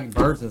exotic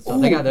birds and stuff.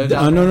 They got those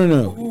out no, there.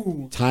 no,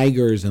 no.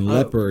 Tigers and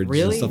leopards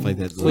Really? and stuff like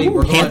that. Sweet,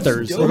 we're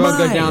Panthers. Going, we're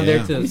going to go down Yeah. there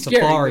to the It's scary,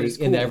 but safari it's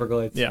in the cool.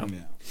 Everglades. Yeah.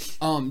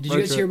 Did you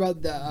guys hear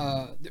about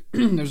the?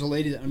 There was a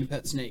lady that owned a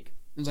pet snake.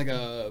 It was like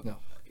a. No.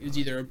 It was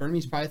either a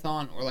Burmese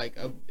python or like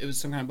it was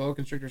some kind of boa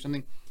constrictor or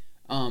something.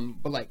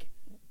 But like,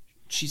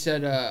 she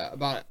said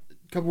about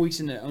a couple weeks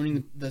into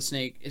owning the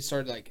snake, it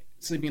started like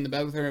sleeping in the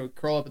bed with her. It would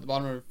curl up at the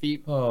bottom of her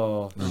feet.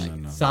 Oh,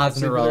 No.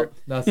 sizing her Sleep with up.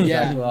 That's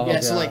exactly what I Yeah.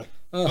 was So at. like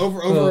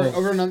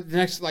over the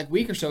next like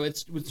week or so,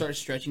 it would start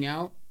stretching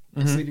out,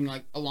 and sleeping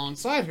like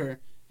alongside her,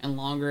 and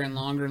longer and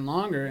longer and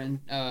longer,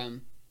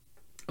 and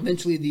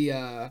eventually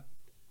the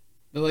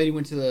lady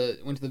went to the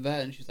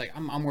vet, and she's like,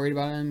 I'm worried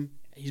about him.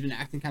 He's been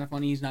acting kind of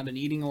funny. He's not been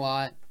eating a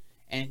lot,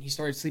 and he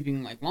started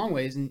sleeping like long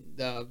ways. And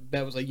the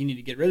vet was like, you need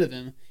to get rid of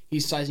him.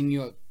 He's sizing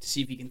you up to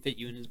see if he can fit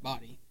you in his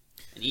body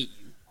and eat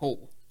you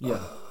whole. Yeah.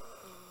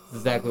 That's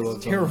exactly what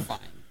was going on.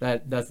 Terrifying.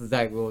 That's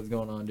exactly what was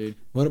going on, dude.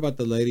 What about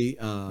the lady?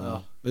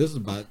 This is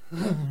about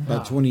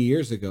 20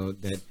 years ago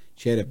that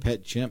she had a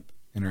pet chimp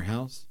in her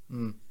house,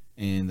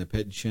 and the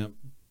pet chimp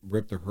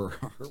ripped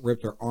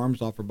her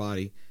arms off her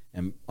body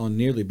and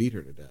nearly beat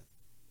her to death.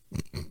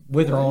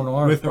 With her own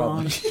arms, With her probably.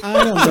 arms. I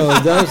don't know.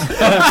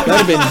 That would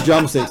have been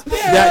drumsticks.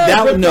 That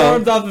Ripped would her no.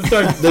 arms off and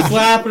started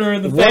slapping her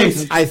in the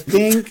face. I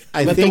think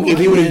the if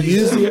he would have wind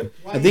used win. the,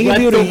 I think if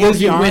he would have used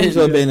the arms, it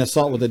would have been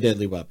assault with a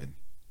deadly weapon.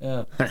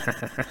 Yeah. I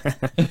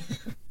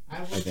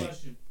have one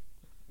question.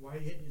 Why are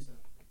you hitting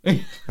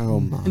yourself? Oh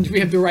my! And we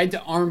have the right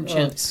to arm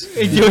chimps.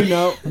 Did you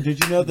know?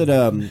 Did you know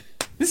that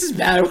This is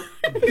bad.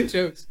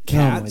 Jokes.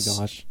 cats? Oh my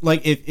gosh.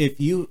 Like if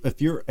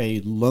you're a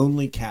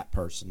lonely cat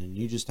person and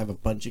you just have a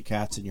bunch of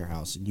cats in your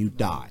house and you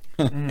die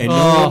and no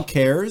Oh. one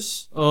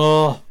cares,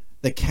 Oh.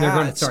 the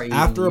gonna cats start eating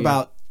after you.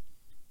 about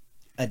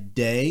a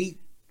day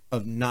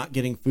of not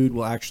getting food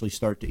will actually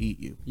start to eat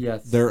you.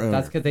 Yes. Their owner.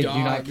 That's because they do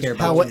not Dogs. care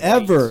about you.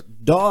 However,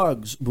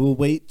 dogs will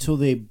wait till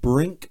the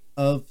brink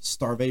of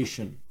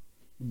starvation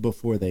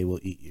before they will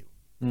eat you.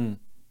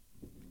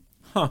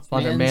 It's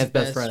like their man's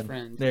best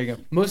friend. There you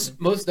go.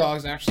 Most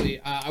dogs actually.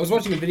 I was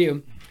watching a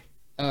video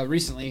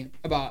recently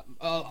about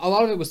a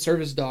lot of it was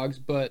service dogs,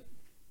 but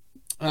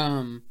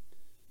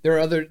there are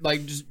other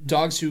like just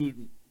dogs who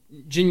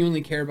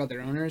genuinely care about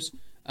their owners.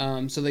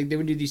 So like they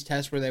would do these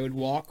tests where they would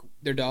walk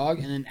their dog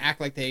and then act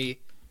like they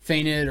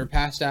fainted or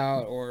passed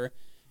out or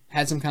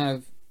had some kind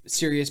of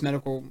serious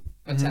medical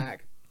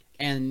attack,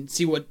 and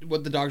see what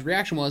the dog's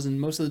reaction was. And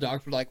most of the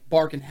dogs would like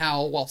bark and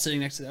howl while sitting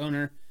next to the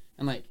owner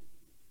and like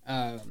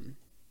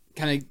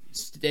kind of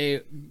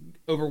stay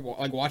over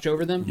like watch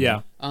over them.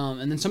 Yeah.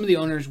 And then some of the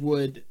owners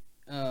would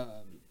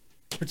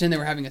pretend they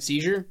were having a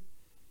seizure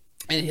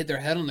and hit their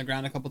head on the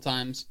ground a couple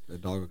times, The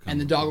dog would come. and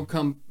the dog would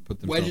come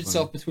Put themselves wedge on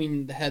itself it.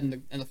 between the head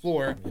and the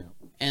floor, Yeah.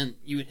 and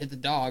you would hit the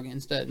dog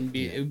instead, and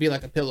it would be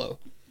like a pillow.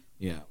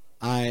 Yeah,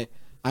 I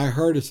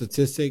heard a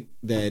statistic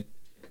that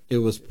it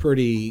was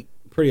pretty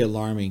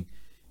alarming.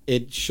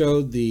 It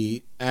showed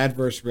the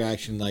adverse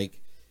reaction,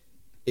 like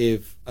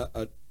if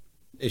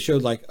it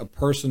showed like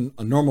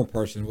a normal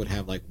person would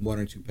have like 1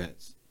 or 2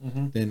 pets.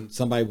 Then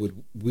somebody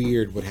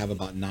would have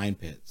about 9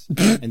 pets,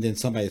 and then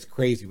somebody that's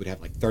crazy would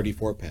have like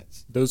 34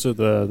 pets. Those are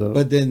the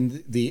But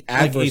then the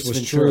adverse Ace was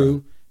Ventura.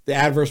 true. The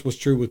adverse was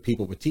true with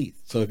people with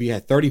teeth. So if you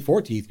had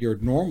 34 teeth, you're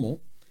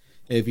normal.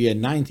 If you had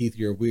 9 teeth,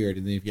 you're weird.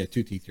 And then if you had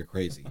 2 teeth, you're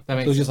crazy. That So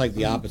makes it's just like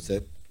the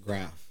opposite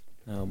graph.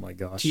 oh my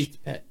gosh. Teeth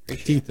pet.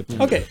 Teeth.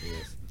 Okay.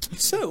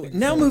 So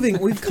now moving,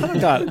 we've kind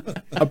of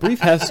got a brief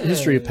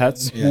history of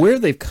pets, where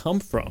they've come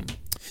from.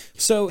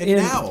 So And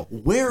now,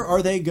 where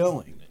are they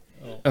going?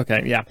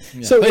 okay, yeah.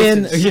 So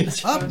in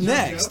Up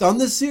next on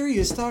the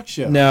Serious Talk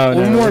Show. no, Or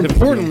no, more no.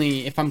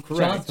 importantly, if I'm John's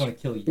correct, gonna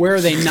kill you. where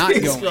are they not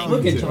Look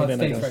going? at John's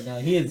face right now.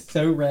 He is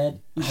so red.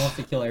 He wants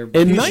to kill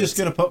everybody. In He's nine- just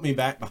gonna put me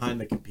back behind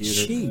the computer.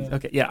 Jeez.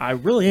 Okay, yeah, I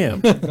really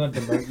am. He's gonna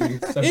demote you.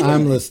 So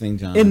I'm listening,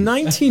 John. In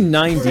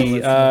 1990,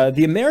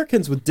 the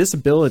Americans with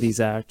Disabilities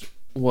Act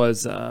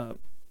was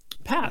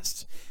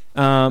passed,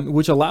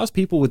 which allows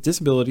people with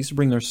disabilities to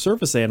bring their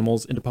service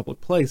animals into public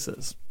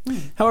places.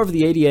 However,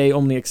 the ADA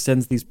only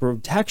extends these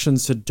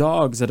protections to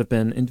dogs that have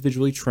been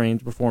individually trained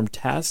to perform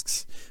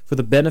tasks for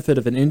the benefit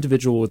of an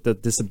individual with a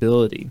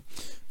disability,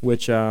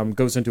 which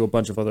goes into a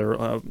bunch of other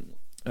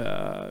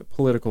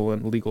political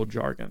and legal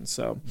jargon.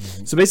 So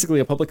basically,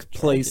 a public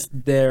place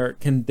there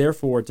can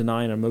therefore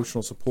deny an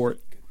emotional support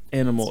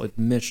animal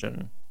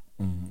admission.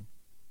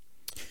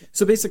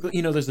 So basically,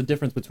 there's a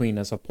difference between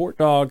a support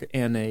dog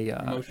and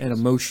an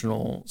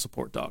emotional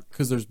support dog,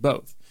 because there's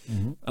both.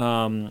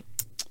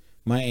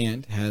 My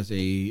aunt has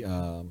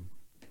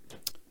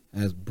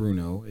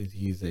Bruno.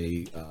 He's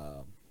a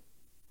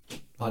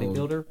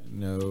Bodybuilder?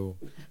 No,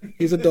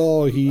 he's a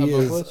dog. He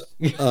is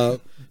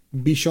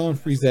Bichon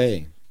Frise.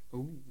 A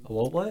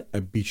what?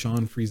 A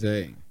Bichon Frise.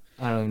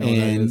 I don't know what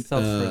that is.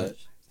 Sounds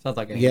French. Sounds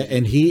like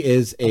and he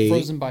is A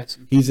frozen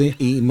bison. He's an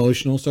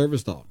emotional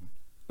service dog.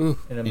 an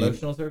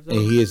emotional service dog?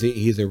 And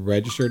he's a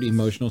registered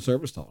emotional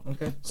service dog.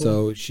 Okay, cool.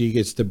 So she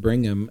gets to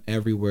bring him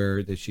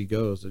everywhere that she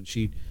goes. And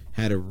she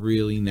had a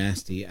really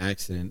nasty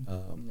accident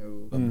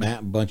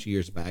a bunch of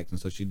years back, and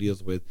so she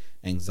deals with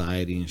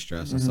anxiety and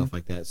stress and stuff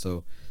like that.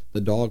 So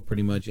the dog,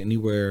 pretty much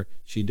anywhere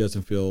she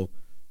doesn't feel,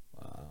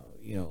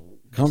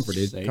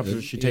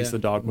 comforted, She takes the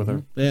dog with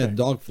her. Yeah, the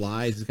dog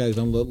flies. He's got his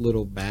own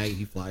little bag.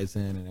 He flies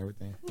in and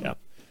everything. Yeah.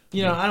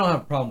 I don't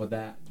have a problem with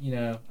that. I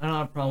don't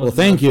have a problem with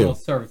thank you. emotional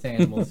service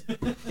animals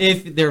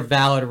if they're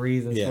valid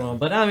reasons Yeah. for them.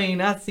 But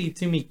I see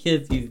too many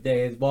kids these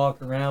days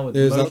walking around with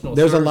There's emotional a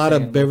service lot of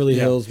animals. Beverly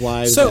Hills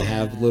wives So- that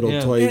have little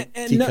toy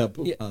teacup.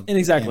 And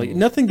exactly, animals.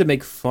 nothing to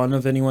make fun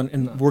of anyone.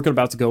 And we're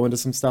about to go into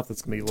some stuff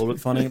that's gonna be a little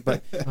bit funny,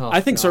 but I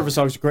think service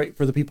dogs are great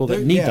for the people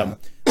that need them.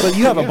 But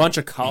you have a bunch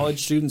of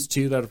college students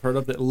too that I've heard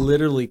of that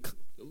literally,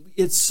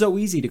 it's so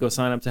easy to go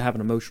sign up to have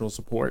an emotional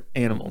support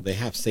animal. They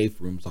have safe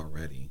rooms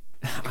already.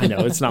 I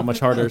know, it's not much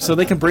harder. So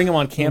they can bring them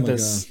on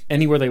campus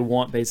anywhere they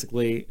want,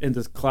 basically,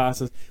 into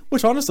classes,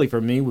 which honestly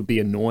for me would be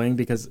annoying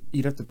because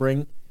you'd have to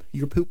bring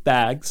your poop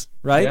bags,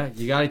 right? Yeah,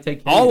 you gotta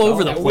take care All of your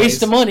over dog. the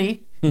Waste of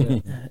money.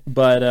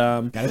 But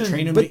Gotta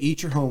train them to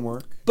eat your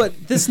homework.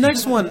 But this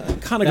next one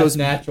kind of That's goes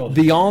natural.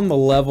 beyond the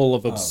level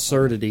of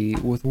absurdity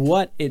with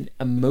what an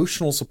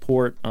emotional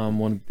support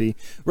would be.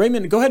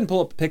 Raymond, go ahead and pull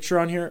up a picture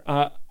on here.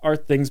 Our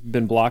thing's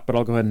been blocked, but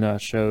I'll go ahead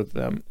and show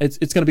them. It's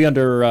going to be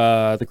under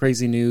the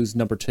Crazy News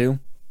number 2.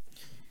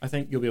 I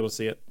think you'll be able to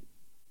see it.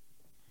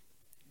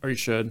 Or you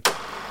should.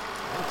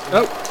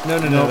 Oh, no,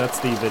 that's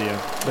the video.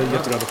 But you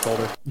have to go to the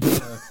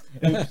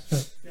folder.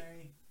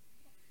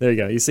 There you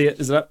go. You see it?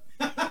 Is it up?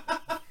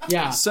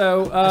 Yeah.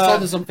 So, I saw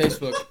this on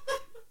Facebook.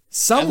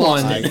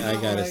 someone... I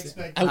gotta see.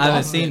 I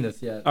haven't seen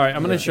this yet. All right,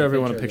 I'm going to show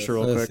everyone a picture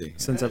real Let's quick, see.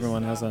 since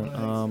everyone hasn't.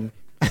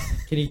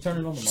 Can you turn it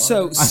on the monitor?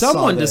 So saw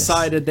someone this.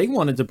 decided they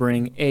wanted to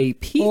bring a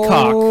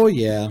peacock, Oh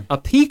yeah. a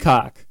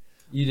peacock,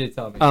 you did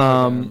tell me.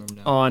 I remember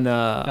now. on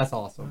That's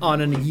awesome. on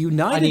a I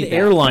United need that.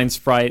 Airlines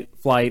flight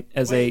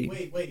as Wait.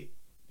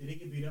 Did he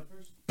get beat up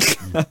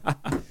first?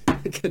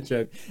 a good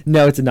joke.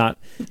 No, it's not.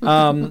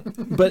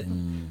 But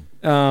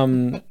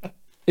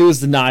it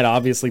was denied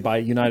obviously by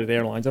United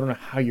Airlines. I don't know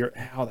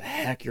how the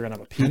heck you're gonna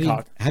have a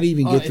peacock. How do you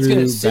even get It's gonna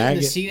through sit in the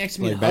baggage? seat next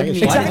to me and baggage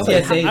hug me. Why Exactly.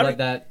 did TSA I- let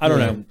that? I don't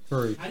know.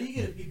 Through? How do you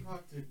get a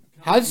peacock to?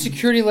 How did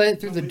security let it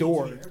through the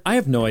door? I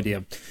have no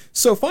idea.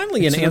 So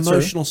finally, It's an an answer.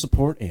 emotional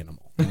support animal.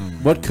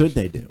 What could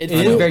they do? It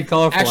It is very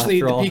colorful.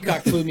 Actually, after the all.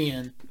 peacock flew me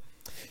in.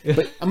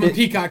 I'm a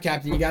peacock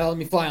captain. You gotta let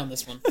me fly on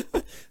this one.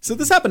 So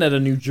this happened at a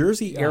New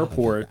Jersey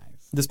airport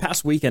this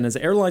past weekend, as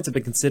airlines have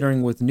been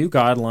considering with new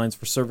guidelines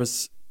for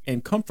service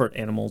and comfort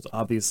animals,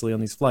 obviously, on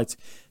these flights.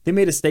 They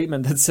made a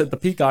statement that said the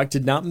peacock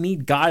did not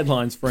meet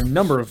guidelines for a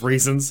number of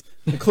reasons,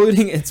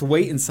 including its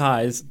weight and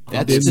size.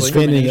 That's Didn't fit in the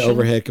discrimination.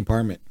 overhead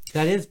compartment.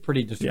 That is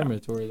pretty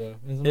discriminatory, though,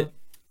 isn't it?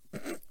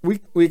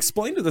 We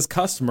explained to this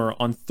customer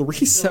on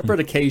 3 separate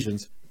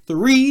occasions.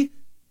 Three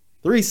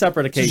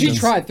separate So occasions. she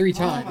tried 3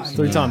 times.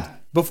 3 times.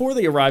 Before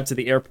they arrived to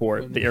the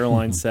airport, the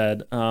airline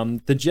said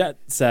the jet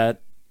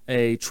set,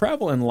 a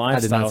travel and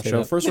lifestyle say show,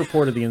 that. first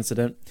reported the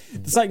incident.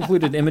 The site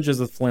included images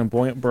of the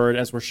flamboyant bird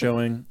as we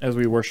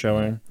were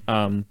showing.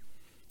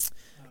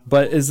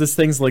 But as this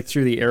thing's like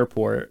through the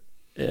airport,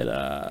 it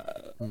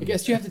I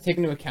guess you have to take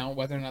into account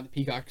whether or not the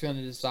peacock's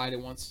gonna decide it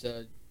wants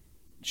to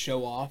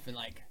show off and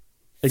like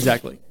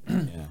exactly. Yeah.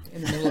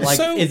 in the middle of Like,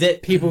 So- is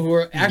it people who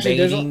are actually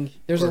mating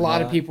there's a or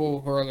lot of not?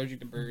 people who are allergic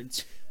to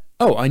birds.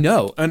 Oh, I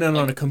know. And then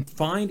on a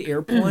confined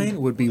airplane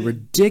would be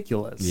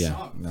ridiculous.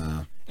 Yeah.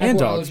 Nah. And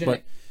People are dogs, allergic.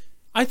 but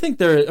I think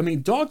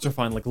dogs are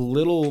fine. Like the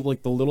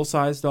little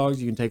sized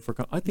dogs you can take for.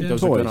 I think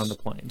those are good Toys. on the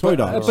plane. Toy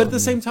But, dogs. but at the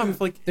same time, if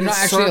like They're not a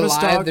actually service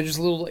alive. dog- They're just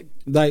little like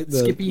Like the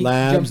Skippy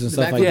labs jumps and to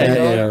the stuff back like of that. the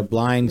dog. They are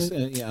blinds.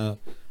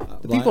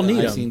 people need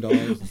 'em. icing dogs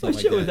and stuff like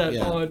shit was that. that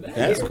Yeah. on?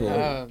 That's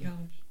cool.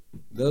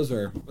 Those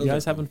are. you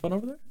guys having fun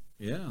over there?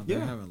 Yeah, they're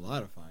having a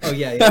lot of fun. Oh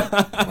yeah,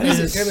 yeah. what is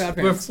it? Fairly Odd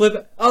We're Parents.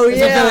 flipping. Oh It's a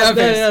yeah, Fairly Odd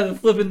Parents. yeah, the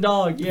flipping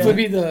dog. Yeah.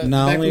 Flippy the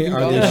Not back only flipping are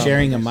dog. they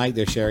sharing a mic,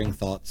 they're sharing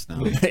thoughts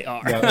now. They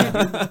are.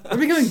 We're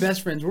becoming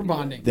best friends. We're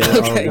bonding. They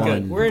Okay, are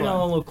good. one. We're in our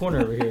own little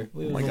corner over here.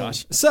 Oh my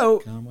gosh.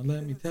 So Come on,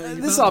 let me tell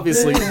you. this about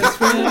obviously.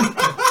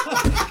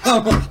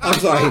 I'm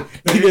sorry.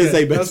 You didn't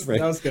say best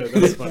friend. was good. That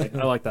was funny.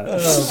 I like that.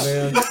 Oh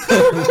man.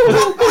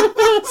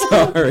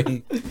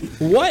 Sorry.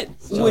 What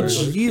would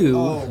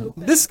you?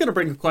 This is going to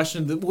bring a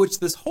question which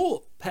this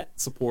whole pet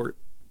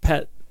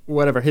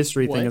whatever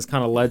history thing What? has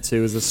kind of led to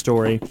is a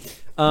story.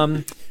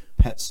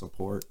 Pet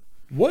support.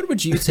 What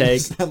would you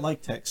take? I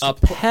like text. A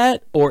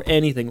pet or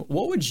anything?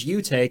 What would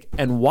you take,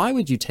 and why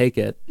would you take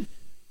it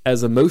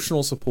as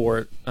emotional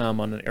support on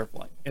an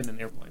airplane? In an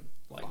airplane.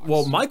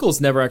 Well,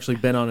 Michael's never actually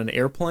been on an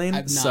airplane,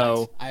 I've not.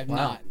 so I've Wow.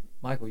 not.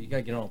 Michael, you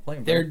gotta get on a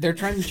plane. Bro. They're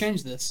trying to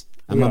change this.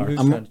 I'm Who's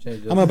trying to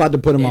change this? about to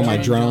put him on my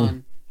John, drone.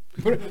 John.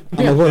 Put it,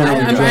 I'm gonna put him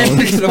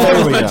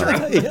on my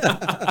drone. There we go.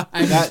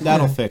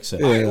 That'll fix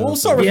it. we'll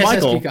start with VSS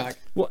Michael. Peacock.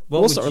 We'll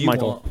would start with you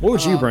Michael. want? What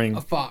would you bring?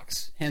 A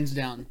fox, hands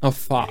down. A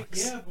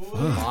fox. Yeah,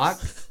 boy.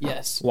 Fox?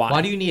 Yes. Why?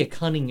 Why do you need a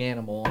cunning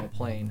animal on a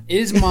plane? It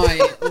is my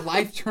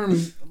lifetime.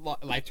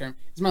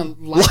 It's my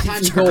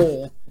lifetime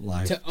goal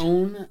Life. to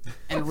own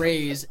and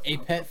raise a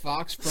pet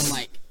fox from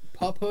like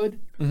puphood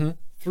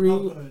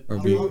through. Or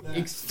Love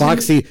that.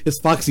 Foxy. It's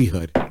Foxy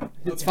Hood.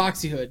 It's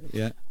foxyhood.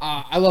 Yeah.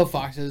 I love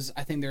foxes.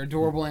 I think they're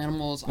adorable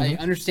animals. I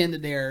understand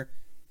that they're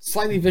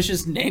slightly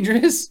vicious and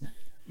dangerous,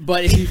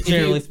 but if you,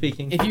 Generally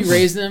speaking. if you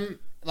raise them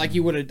like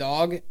you would a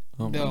dog,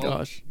 Oh my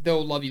gosh.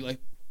 they'll love you like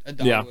a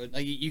dog Yeah. would.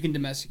 Like you can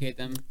domesticate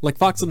them. Like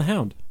Fox and the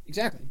Hound.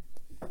 Exactly.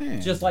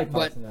 Just like But-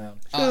 Fox and the Hound.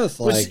 Just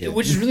like it.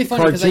 Which is really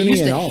funny because I Cartoony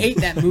used and to all. hate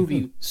that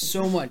movie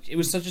so much. It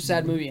was such a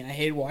sad movie, and I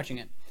hated watching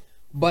it.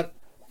 But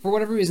for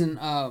whatever reason,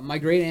 my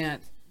great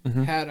aunt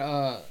had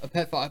a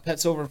pet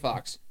silver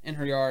fox in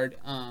her yard.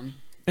 that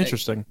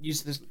Interesting.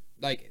 Used this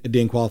like It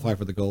didn't qualify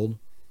for the gold.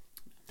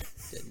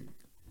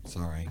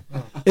 Sorry.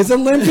 It's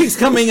Olympics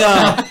coming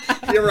up.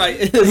 You're right.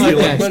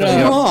 Okay. But,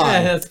 Come on.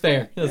 Yeah, that's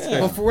fair. That's fair.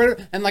 well, for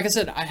whatever, and like I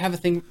said, I have a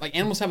thing. Like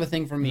animals have a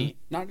thing for me.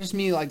 Not just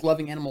me like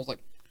loving animals. Like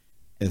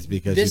It's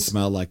because you This-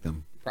 smell like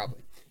them.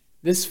 probably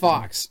this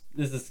fox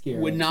This is scary.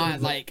 would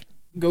not like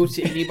go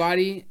to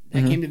anybody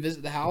that came to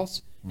visit the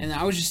house. And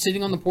I was just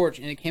sitting on the porch,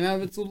 and it came out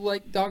of its little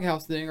like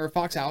doghouse thing or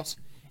fox house,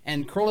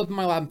 and curled up in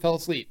my lap and fell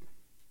asleep.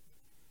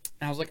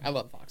 And I was like, I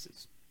love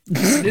foxes.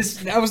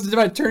 That was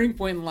my turning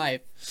point in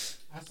life.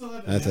 I still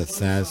have That's a Netflix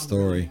sad on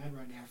story. my ad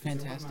right now. It's one of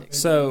my Fantastic. favorite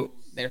So, shows.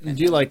 They're do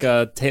you like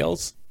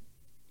Tails?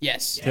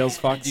 Yes. Tails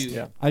Fox? I do.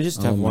 Yeah. I just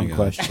Oh have my one God.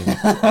 question.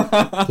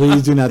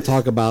 Please do not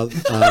talk about.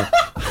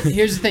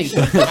 Here's the thing.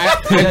 I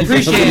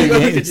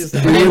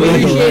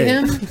appreciate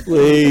him.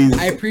 Please.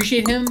 I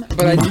appreciate him,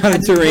 but I do play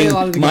Monitoring a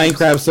lot of the games.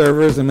 Minecraft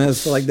servers and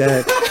mess like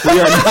that. We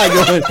are not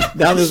going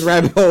down this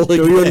rabbit hole. Do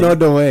you know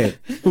the way?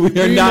 We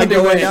are not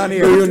going down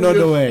here. Do you know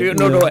the way? You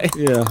know the way.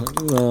 Yeah.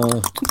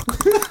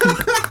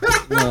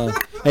 No.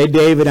 Hey,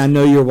 David, I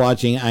know you're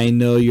watching. I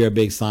know you're a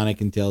big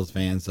Sonic and Tails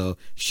fan. So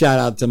shout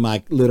out to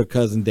my little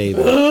cousin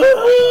David.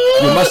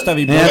 You must have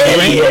the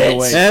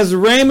way. That's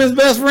Raymond's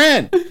best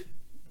friend.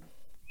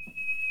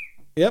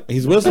 Yep,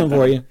 he's whistling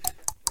for you.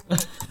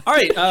 All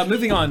right,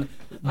 moving on.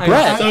 I'm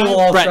Brett. so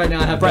lost Brett. right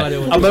now. I have no idea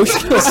what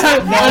Emotional.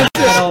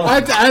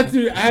 I have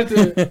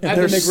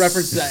to make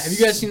reference to that. Have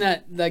you guys seen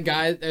that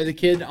guy or the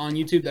kid on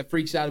YouTube that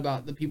freaks out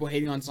about the people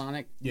hating on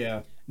Sonic?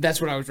 Yeah. That's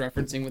what I was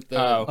referencing with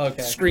the Oh.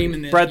 Okay. scream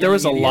and the Brett, there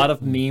was a yelling lot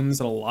idiot. of memes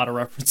and a lot of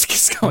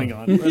references going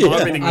on.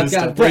 Everything I've was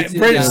got Brett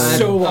is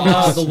so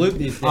lost. the loop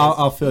these days.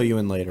 I'll fill you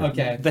in later.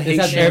 Okay. The This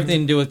has Haitian-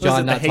 everything to do with was it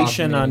John the not talking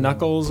Haitian to me.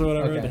 Knuckles or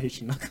whatever? Okay. The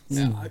Haitian Knuckles.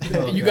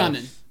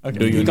 Ugandan. Okay.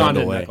 Do you know Ugandan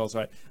the way? Knuckles,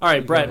 right. All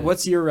right, Brett,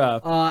 what's your...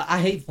 I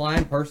hate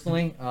flying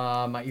personally.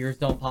 My ears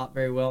don't pop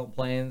very well in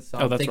planes, so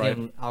Oh, I'm that's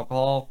thinking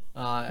alcohol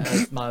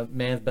as my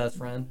man's best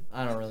friend.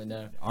 I don't really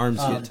know. Arms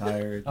get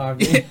tired.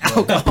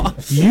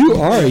 You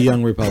are a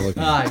young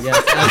Republican.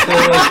 Yes,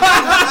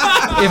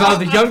 absolutely. If I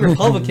was a young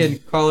Republican,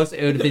 Carlos,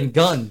 it would have been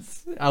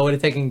guns. I would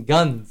have taken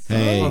guns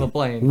Hey, on the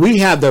plane. we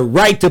have the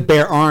right to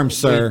bear arms,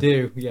 sir. We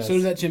do, yes. So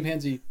does that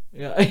chimpanzee.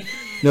 Yeah.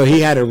 No,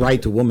 he had a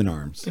right to woman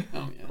arms.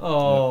 Oh yeah.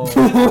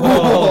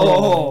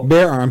 Oh.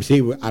 Bear arms, I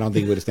don't think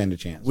he would have stand a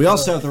chance. We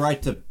also have the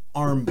right to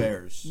arm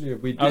bears. Yeah,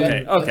 we do.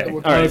 Okay, Yeah, okay.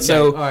 we're- All right,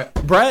 so All right.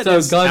 Brett So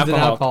is guns and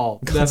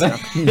alcohol.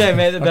 Yeah,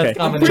 man, the best Okay. I'm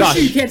combination. pretty Josh.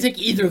 sure you can't take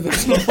either of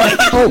those.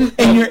 Oh,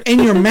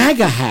 and your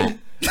MAGA hat.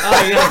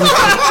 Oh,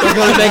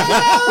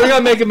 yeah. We're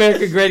gonna make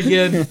America great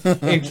again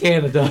in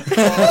Canada.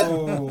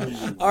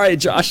 All right,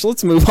 Josh,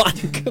 let's move on.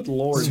 Good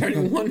Lord.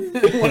 Turning one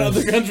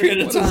other country at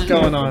a time. What's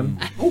going on?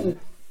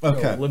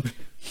 Okay. Olympic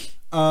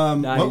What-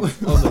 on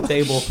the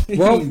table.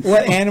 Well,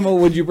 what animal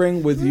would you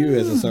bring with you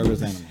as a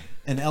service animal?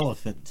 an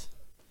elephant.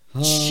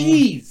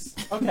 Jeez.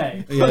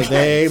 Okay. Yeah,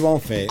 they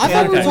won't fit. I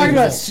thought we were Okay. talking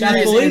about That's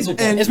serious believable.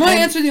 answers. Is my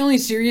answer the only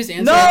serious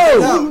answer?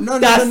 No,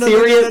 That's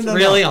serious? no.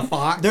 Really? A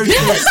fox? There's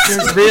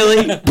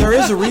Really? there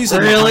is a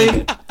reason. Really?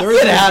 behind it. There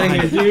is Get a out of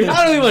reason here, dude.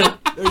 I don't even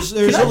want to.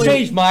 There's Can I only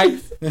change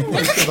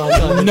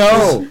mics?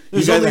 No, you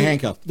There's guys are only-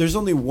 handcuffed. there's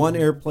only one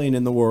airplane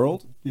in the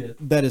world Yes.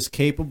 that is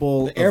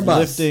capable The of Airbus.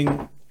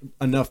 lifting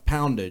enough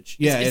poundage.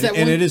 Yeah, Is and, that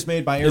and one- it is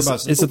made by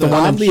Airbus. is it the one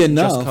in Oddly Just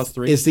enough, Cause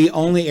 3? it's the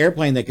only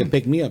airplane that can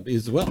pick me up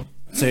as well.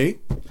 See?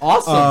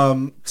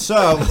 Awesome.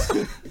 So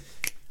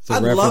It's a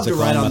I'd reference love to to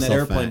calling ride on that myself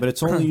airplane, fat. but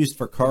it's only used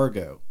for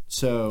cargo.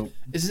 So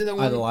Is it that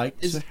one? I'd like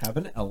is, to have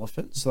an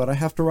elephant so that I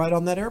have to ride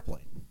on that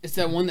airplane. It's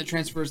that one that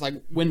transfers like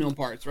windmill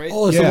parts, right?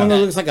 Oh, it's Yeah. the one that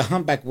looks like a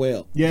humpback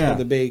whale. Yeah. With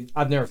the big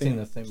I've never seen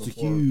this thing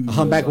before. a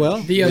humpback whale.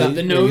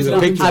 The nose There's a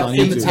opens picture up on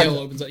and the YouTube. tail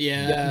opens up.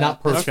 Yeah,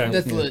 Not personally. Okay.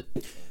 That's lit.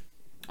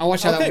 I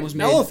watched how that Okay, one was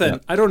made.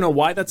 elephant. I don't know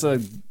why that's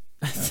a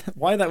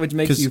Why that would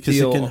make Because you it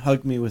feel? can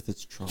hug me with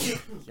its trunk.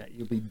 Yeah,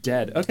 you'll be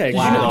dead. Okay.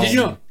 Did you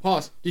know?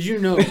 Pause. Did you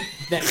know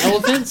that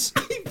elephants?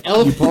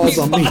 Pause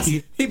on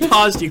me. He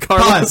paused you,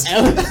 Carlos.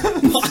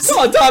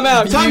 Oh, time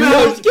out. Time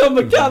out.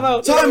 Time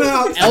out. Time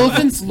out.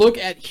 Elephants look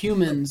at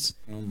humans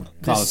the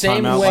Call it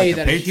same timeout way like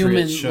that a Patriots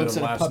human should looks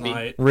at have a last puppy.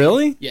 night.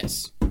 Really?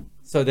 Yes,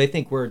 So they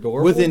think we're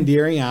adorable. With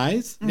endearing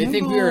eyes. they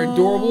think we are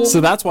adorable.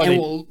 So that's why and they-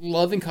 will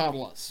love and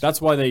coddle us.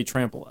 That's why they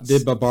trample us.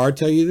 Did Babar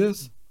tell you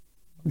this?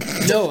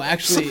 No,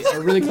 actually, a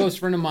really close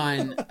friend of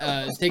mine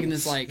is taking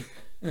this like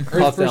Earth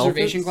Class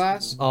preservation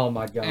elephants? class, Oh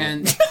my god.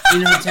 and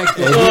in her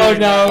textbook, Oh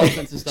no!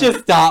 elephants and stuff. Just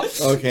stop.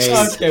 Okay.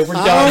 Okay, we're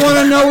I done. don't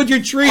want to know what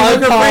your tree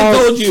hugger friend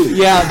told you.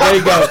 Yeah, there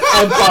you go.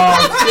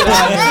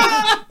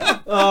 Unpause.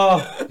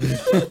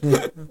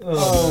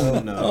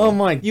 Oh no. Oh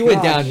my! You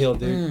went downhill,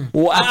 dude.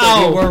 Wow. I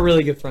thought we were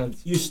really good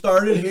friends. You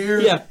started here.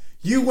 Yeah.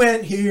 You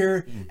went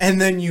here,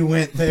 and then you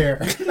went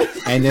there.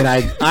 And then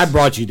I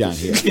brought you down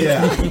here.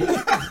 Yeah.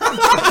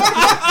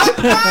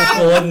 I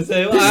wasn't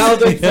saying- I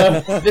don't think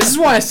so. This is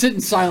why I sit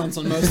in silence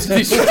on most of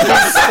these shows.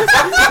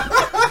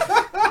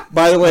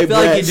 By the way, I feel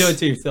Brett. like you do it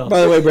to yourself.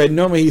 By the way, Brett.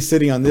 Normally he's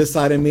sitting on this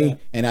side of me,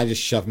 and I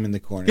just shove him in the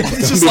corner.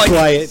 It's just be like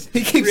quiet.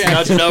 he keeps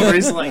nudging over.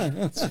 He's like,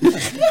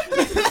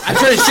 I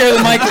try to share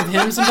the mic with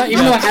him sometimes,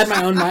 even though I had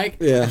my own mic.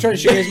 Yeah. I try to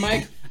share his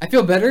mic. I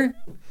feel better.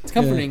 It's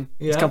comforting.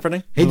 Yeah. it's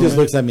comforting. He just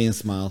looks at me and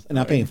smiles, and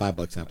I pay him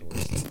 $5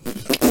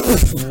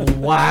 afterwards.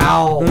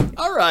 Wow.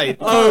 All right.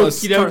 Oh,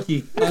 Carlos,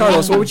 dokie.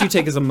 Carlos, what would you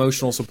take as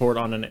emotional support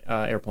on an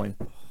airplane?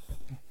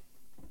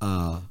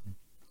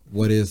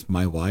 What is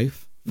my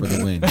wife for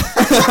the win?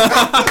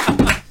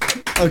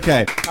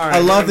 Okay. I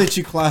love that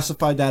you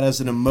classified that as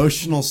an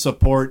emotional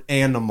support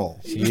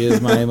animal. She is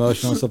my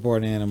emotional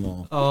support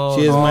animal. Oh.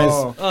 She is my.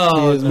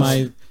 Oh, She is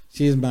my.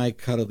 She is my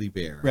cuddly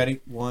bear. Ready?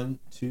 1,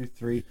 2,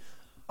 3.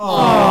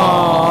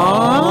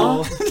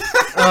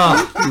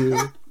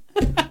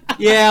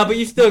 Yeah, but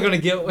you're still gonna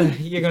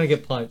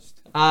get punched.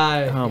 Oh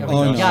my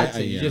You gosh. got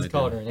to. Yeah, You I just did.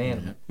 called her an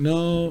animal.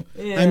 No,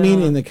 Yeah. I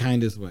mean in the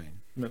kindest way.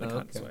 Okay.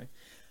 Okay.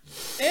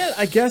 And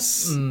I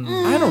guess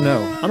I don't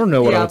know. I don't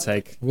know what I Yeah. would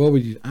take. What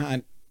would you?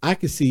 I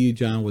could see you,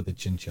 John, with a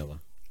chinchilla.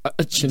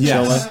 A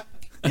chinchilla. Yes.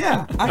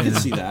 Yeah, I can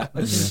see that. A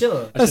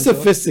chinchilla. A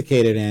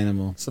sophisticated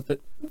animal.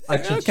 A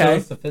chinchilla. Okay.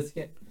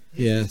 Sophisticated.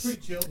 Yes.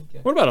 Pretty chill.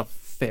 What about a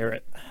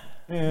ferret?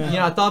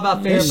 Yeah, I thought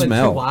about ferret, but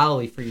smell. too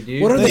wildly for you,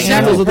 dude. What are the They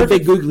animals with the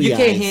perfect- big googly You eyes?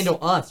 can't handle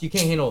us. You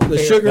can't handle a the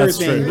ferret. sugar That's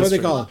true, things. What that's are they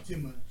true. called? Too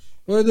much.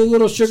 What are the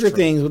little sugar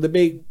things with the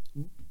big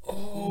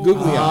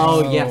googly eyes?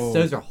 Oh yes,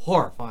 those are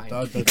horrifying.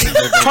 Pug.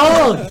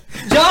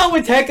 John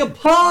would take a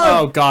pug.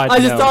 Oh, God, I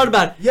just no. thought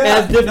about it. Yeah,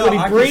 As if no, would he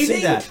I can breathing?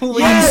 see that.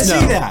 Please, I can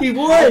see that. He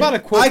would. How about a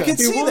quokka? I can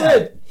He see would.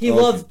 that. He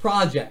loves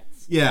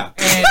projects. Yeah.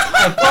 And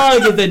a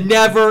pug is a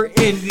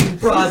never-ending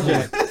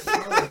project.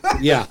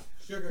 Yeah.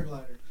 Sugar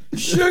glider.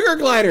 Sugar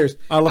gliders.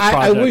 I love I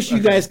projects. wish you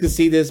Okay. guys could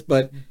see this,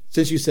 but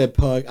since you said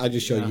pug, I'll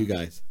just show you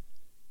guys.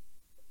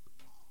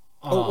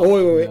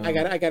 Oh, wait.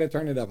 I gotta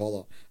turn it up. Hold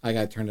on. I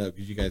gotta turn it up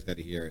because you guys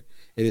gotta hear it.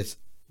 It is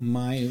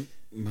my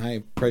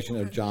impression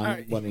of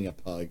John wanting a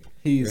pug.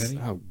 He's. Ready?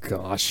 Oh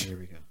gosh. Here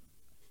we go.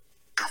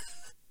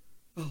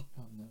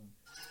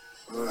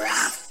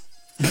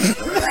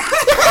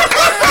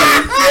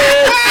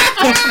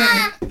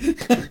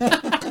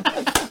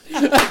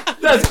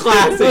 That's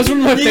classic. Those were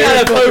my You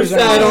gotta favorite post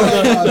that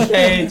on the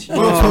page. We'll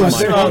Oh post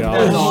my it. God.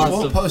 That's We'll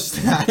awesome. post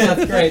that.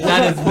 That's great.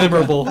 That is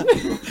memorable.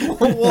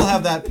 We'll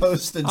have that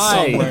posted Hi.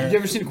 Have somewhere. you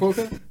ever seen a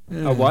quokka?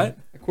 A what?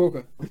 A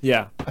quokka.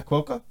 Yeah. A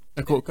quokka? A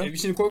Have quokka. you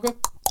seen a quokka?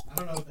 I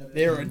don't know what that is.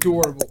 They are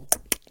adorable.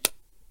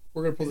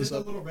 We're gonna pull Is this it the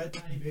up. little red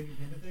tiny baby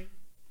panda thing?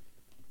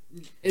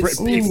 It's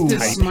Ooh, the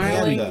tight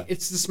smiling. panda.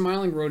 It's the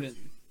smiling rodent.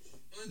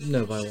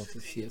 Nobody wants to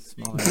see us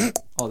smile.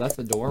 Oh, that's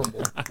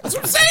adorable. That's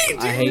what I'm saying.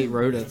 I hate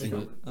rodents,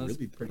 but that's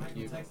pretty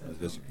cute.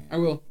 I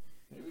will.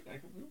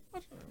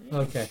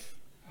 Okay.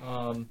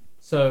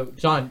 So,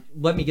 John,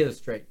 let me get this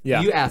straight.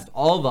 Yeah. You asked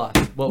all of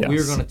us what we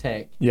were Yes. going to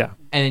take, Yeah.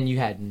 and then you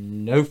had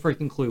no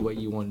freaking clue what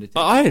you wanted to take.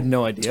 I had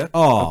no idea.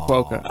 Oh. A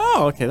quokka.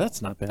 Oh, okay.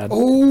 That's not bad.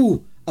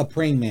 Oh, a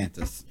praying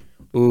mantis.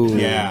 Ooh.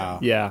 Yeah.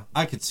 Yeah.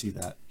 I could see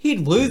that.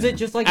 He'd lose it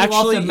just like he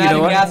Actually, lost you a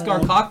know what?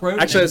 Madagascar cockroach.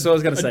 Actually, that's what I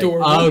was gonna say.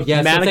 Adorable. Oh,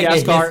 yes.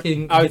 Madagascar.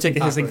 I would take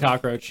a hissing hissing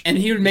cockroach. And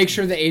he would make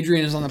sure that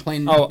Adrian is on the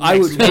plane. Oh, I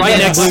next would to him. right He'll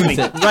next to lose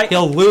me. it. Right.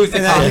 He'll lose the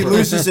And then he cockroach.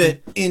 loses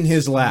it in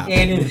his lap.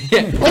 And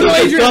in, Oh no,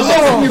 Adrian!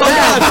 Oh,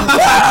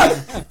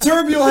 bad.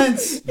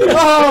 Turbulence!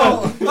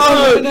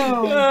 Oh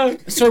no,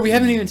 sir, we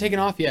haven't even taken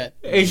off yet.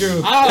 Adrian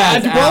will Oh,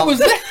 pass what out. was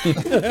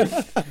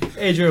that?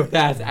 Adrian will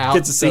pass out.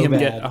 Get to see so him bad.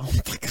 get. Oh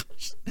my gosh.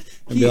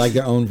 It'd be like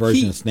their own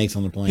version of snakes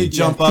on the plane. He'd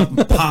jump up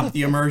and pop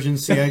the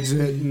emergency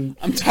exit. And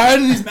I'm tired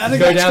of these down the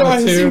Madagascar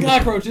hissing tube.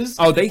 cockroaches.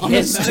 Oh, they on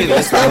hiss this too.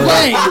 Madagascar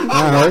plane.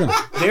 I heard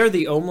him. They're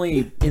the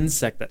only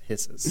insect that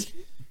hisses.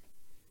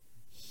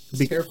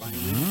 It's terrifying.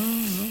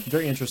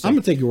 Very interesting. I'm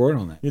gonna take your word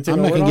on that. You take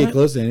I'm my not word gonna on get it?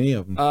 close to any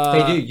of them.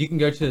 They do. You can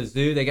go to the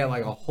zoo. They got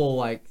like a whole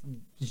like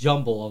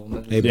jumble of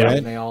them. Hey, Brett?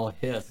 And they all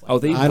hiss. Oh,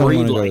 they I don't breed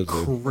wanna go like to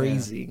the zoo.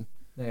 crazy.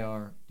 They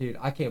are, dude.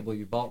 I can't believe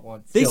you bought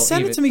one. They Still,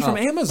 sent it even- to me from oh,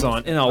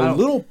 Amazon in I a don't-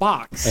 little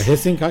box. A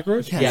hissing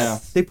cockroach? Yes. Yeah.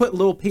 They put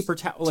little paper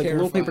little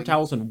paper Terrifying.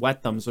 towels and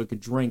wet them so it could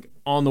drink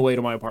on the way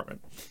to my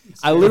apartment.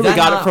 I literally that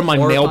got it not from my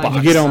horrifying? mailbox.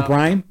 You get it on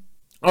Prime?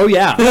 Oh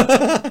yeah.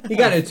 You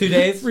got it in 2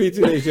 days. Free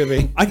 2-day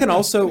shipping. I can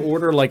also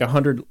order like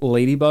 100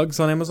 ladybugs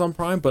on Amazon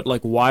Prime, but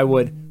like why?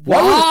 Why?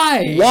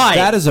 Why?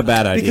 That is a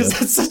bad idea. because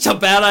that's such a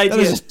bad idea.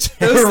 is a Those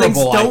things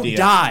terrible don't idea.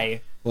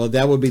 die. Well,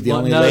 that would be the Well,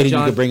 only no, lady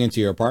John. you could bring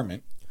into your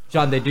apartment.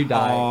 John, they do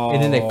die,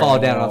 and then they fall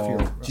down off your.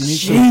 Do you need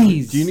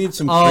Jeez. some? Do you need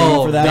some Oh,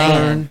 cream for that?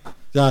 man.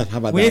 John, how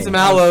about We that need some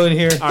one? aloe in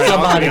here. All right,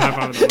 Somebody,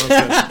 I'll give you a high five on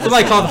that.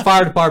 somebody call the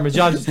fire department.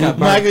 John just got burned.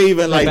 Michael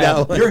even like bad.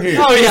 that one. You're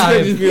here. Oh yeah,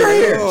 You're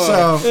here.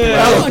 So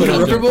That was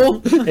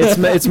uncomfortable.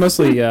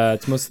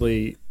 It's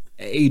mostly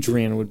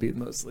Adrian would be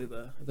mostly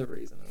the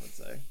reason I would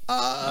say.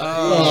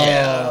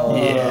 Yeah.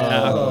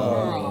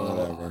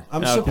 Whatever.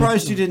 I'm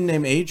surprised you didn't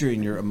name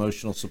Adrian your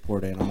emotional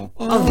support animal.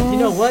 Oh, you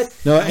know what?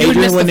 No, He would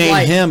Adrian miss would the name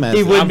flight. him as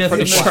He would I'm miss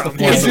pretty the sure flight.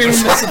 I'm Adrian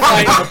missed the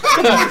flight.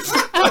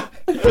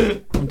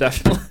 I'm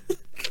definitely.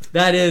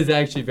 That is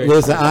actually very.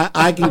 Listen,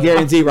 I can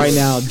guarantee right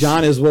now,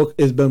 John has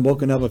been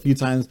woken up a few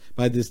times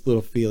by this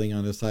little feeling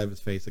on the side of his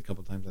face a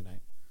couple times a night.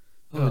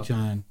 Oh,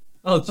 John.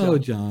 Oh,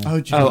 John. Oh,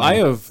 John. Oh, I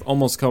have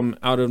almost come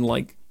out and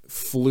like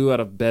flew out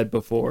of bed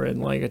before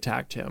and like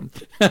attacked him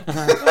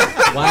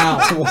Wow.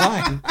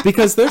 Why?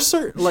 because there's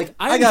certain like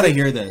I gotta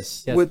hear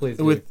this. Yes, with please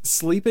do. with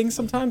sleeping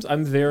sometimes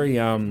I'm very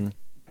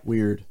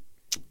Weird.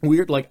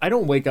 weird. Like I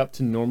don't wake up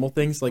to normal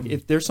things. Like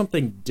if there's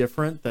something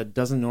different that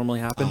doesn't normally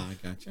happen, Oh,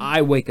 I gotcha.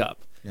 I wake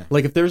up. Yeah.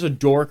 Like if there's a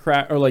door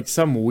crack or like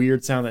some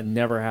weird sound that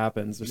never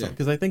happens or something. Yeah.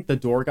 Because I think the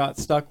door got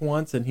stuck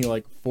once and he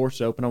like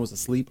forced it open. I was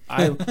asleep.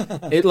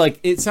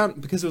 It sounded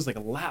because it was like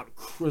a loud.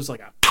 It was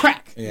like a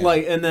crack. Yeah.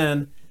 Like and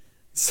then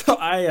so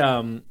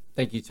I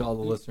Thank you to all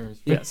the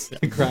listeners. yes.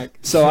 Crack.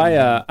 So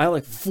I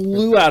like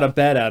flew out of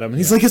bed at him and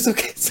he's like, it's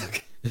okay, it's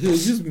okay.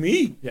 It's just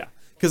me. Yeah.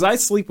 Because I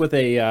sleep with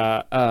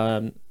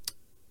a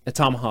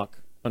tomahawk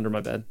under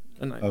my bed.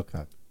 And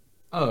Okay.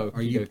 Oh,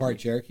 Are you part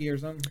Cherokee or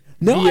something?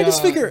 no, I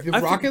just figure the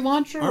rocket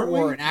launcher Aren't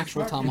or we- an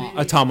actual tomahawk.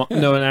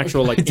 an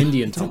actual like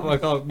Indian Oh tomahawk my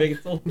god, make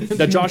it so.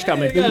 that Josh got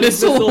me. Yeah, No,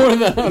 missile or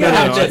the.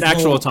 an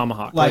actual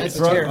tomahawk. Like That's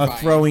a terrifying.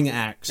 throwing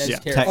axe, That's Yeah.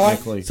 terrifying.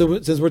 technically.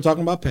 So since we're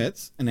talking about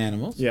pets and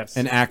animals, Yes.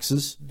 And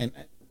axes. and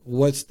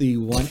what's the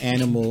one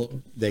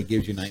animal that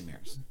gives you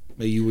nightmares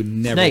that you would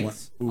never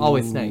Snakes. want?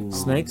 Always snakes.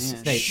 Snakes,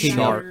 man. Snakes.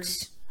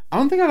 sharks, I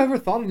don't think I've ever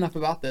thought enough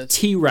about this.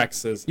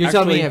 T-Rexes. You're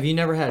telling me, Actually, have you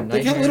never had They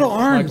nightmares? got little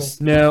arms.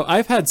 No,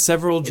 I've had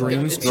several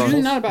dreams. It's usually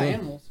growing- not about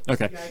animals.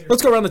 Okay,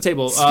 let's go around the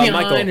table.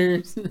 Michael,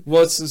 Spiners.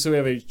 well, so we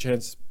have a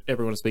chance.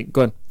 Everyone to speak.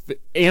 Go ahead.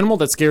 Animal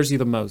that scares you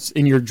the most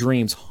in your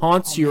dreams,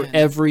 haunts your man.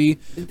 every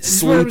This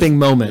is what I was- sleeping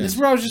moment. This is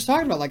what I was just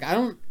talking about. Like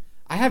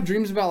I have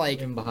dreams about like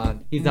In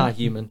behind. He's not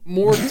human.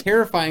 more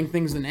terrifying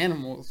things than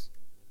animals.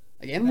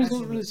 Like animals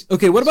don't really.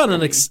 Okay, what about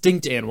an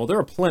extinct animal? There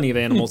are plenty of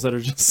animals that are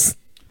just.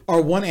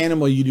 Or one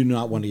animal you do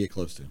not want to get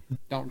close to?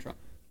 Donald Trump.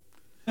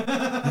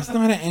 That's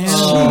not an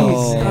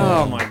animal.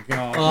 Oh my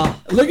god.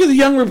 Look at the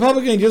young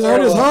Republican, just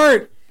hurt his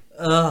heart.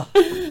 Ugh.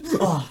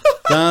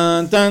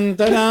 Dun dun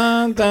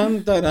dun dun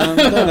dun dun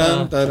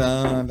dun dun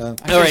dun dun.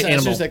 I All right, should've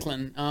animal. said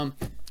Clinton.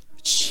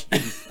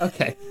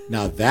 Okay.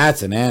 Now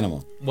that's an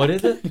animal. What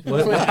is it?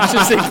 What? I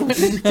should say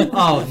Clinton.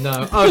 Oh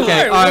no.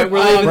 Okay. All right.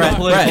 We're leaving the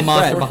political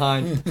monster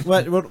behind.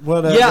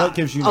 What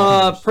gives you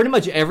nightmares? Pretty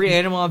much every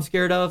animal I'm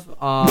scared of.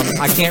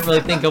 I can't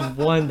really think of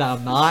one that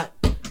I'm not,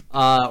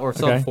 or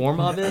some Okay. form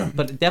of it.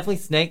 But definitely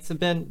snakes have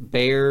been,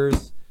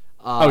 bears.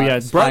 Oh yeah,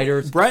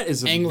 spiders. Brett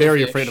is Anglerfish.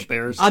 very afraid of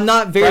bears. I'm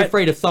not very Brett-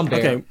 afraid of some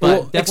bears. Okay, but well,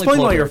 definitely explain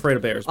polar why you're bears. afraid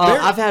of bears.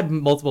 I've had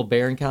multiple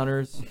bear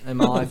encounters in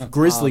my life.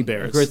 Grizzly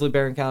bears. Grizzly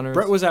bear encounters.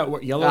 Brett was at I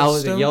was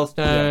Yellowstone. at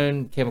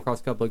Yellowstone. Came across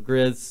a couple of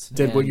grizz.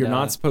 Did what and, you're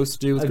not supposed to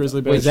do with I-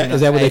 grizzly was bears.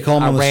 Is that what they call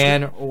them I on the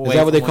ran street? away Is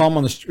that what they from call one. them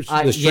on the street?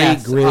 The street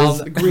Yes,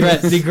 grizz. the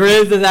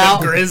grizz is out.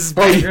 Grizz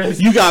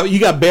Oh, you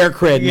got bear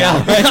cred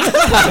now.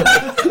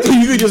 Yeah. So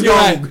you can just go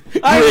Right. on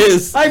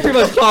grizz. I pretty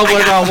much call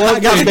whatever I want I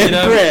got to, bear you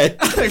know?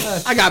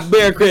 cred. I got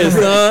bear cred,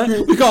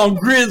 son. We call them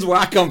grizz where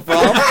I come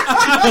from.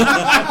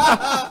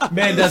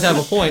 Man does have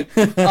a point.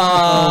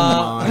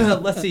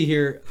 Let's see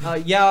here.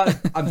 Yeah,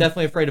 I'm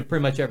definitely afraid of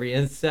pretty much every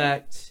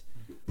insect.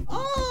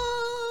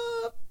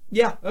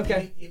 Yeah,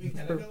 okay. Even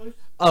caterpillars?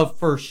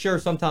 For sure,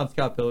 sometimes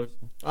caterpillars.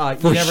 For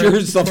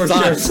sure,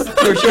 sometimes.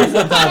 For sure,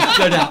 sometimes.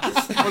 No doubt.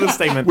 What a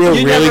statement. We're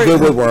You really never-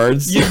 good with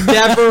words. You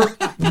never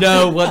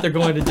know what they're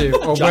going to do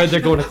or where they're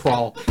going to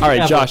crawl. All right,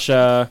 Ever. Josh.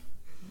 The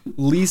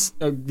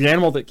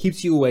animal that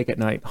keeps you awake at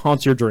night,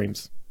 haunts your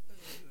dreams.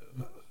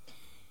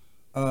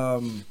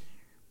 No.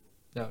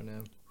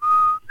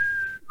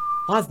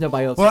 Why is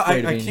nobody else Well,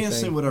 afraid I of can't anything?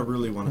 say what I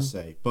really want to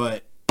say,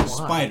 but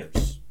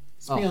spiders.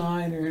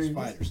 Spiners.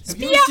 Spiders. Have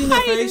you ever seen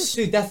their face?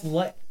 Dude, that's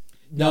lame.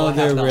 No, I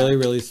they're have not. really,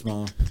 really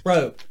small.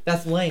 Bro,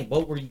 that's lame.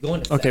 What were you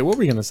going to say? Okay, what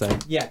were you gonna say?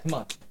 Yeah, come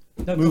on.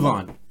 No, Move come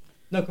on.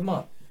 No, come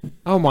on.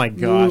 Oh my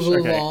gosh. Move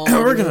Okay, along,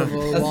 we're gonna.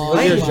 move That's along,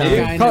 lame, like dude.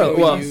 I Carl,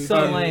 know well, you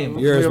So do. lame.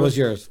 Yours, what's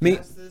yours? Me.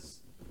 Ask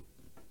this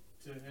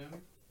to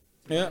him.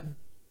 Yeah.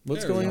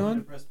 What's There we going go.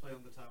 on? Press play on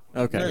the top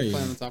There Okay. you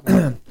Play on go. the top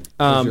right.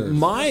 What's yours? Does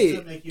My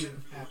that make you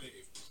happy?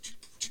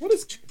 what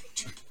is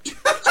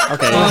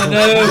okay? Oh,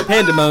 no.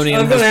 Pandemonium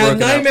I'm has gonna have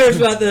broken out. nightmares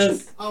about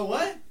this. Oh,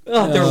 what?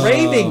 Oh, they're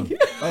raving.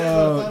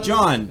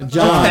 John.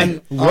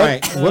 John. All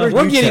right. What are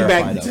We're you getting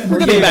back. terrified of? We're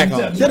getting back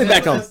on. Getting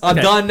back on. I'm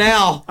Okay. done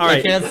now. All right.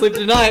 I can't sleep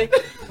tonight.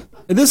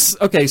 This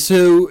okay.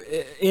 So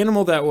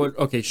animal that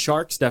would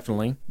sharks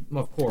definitely.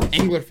 Of course.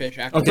 Anglerfish,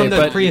 actually. Okay, Some of the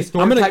but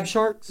prehistoric I'm gonna- type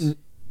sharks.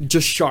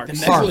 Just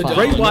sharks. The megalodon.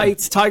 Great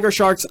whites, tiger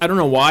sharks. I don't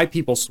know why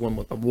people swim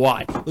with them.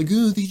 Why? Like,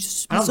 oh, they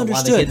just I don't know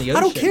why they misunderstood. get in the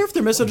I don't ocean. care if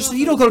they're misunderstood.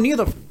 You don't go near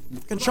the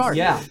fucking shark.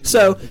 Yeah.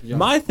 So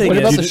my thing What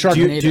about is the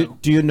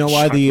Sharknado? Do you know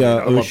why the Sharknado.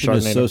 I love ocean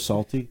is so Sharknado.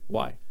 salty?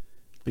 why?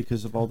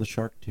 Because of all the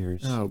shark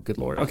tears. Oh, good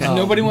lord. Okay.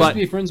 Nobody wants but- to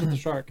be friends with the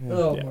shark.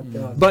 Oh Yeah. my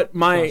god. But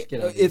my, Gosh,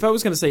 get out of if I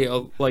was gonna say,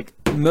 like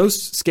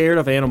most scared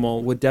of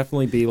animal would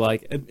definitely be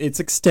like it's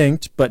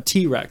extinct, but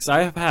T-Rex.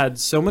 I have had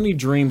so many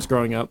dreams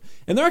growing up,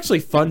 and they're actually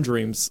fun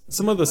dreams.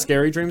 Some of the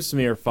scary dreams to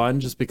me are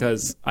fun, just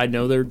because I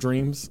know they're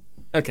dreams.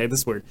 Okay, this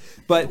is weird,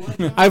 but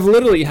I've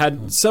literally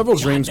had several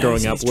dreams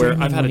growing up where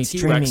I've had a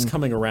T-Rex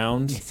coming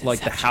around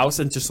like the house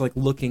and just like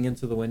looking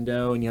into the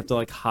window, and you have to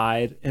like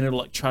hide, and it'll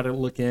like try to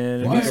look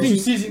in. Why are you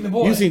seizing the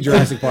boy? You've seen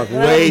Jurassic Park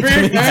way too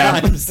many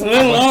times.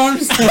 Little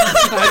arms.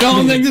 I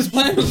don't think this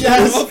plan was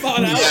well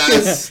thought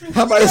out.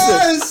 How about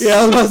this? Yeah,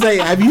 I was about to say,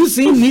 have you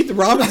seen Meet the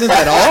Robinsons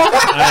at all?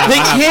 They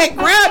can't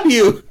grab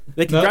you.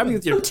 They can grab you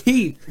with your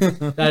teeth.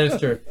 That is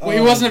true. Well, he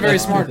wasn't a very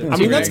smart. I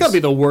mean, that's gotta be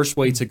the worst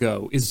way to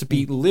go, is to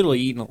be literally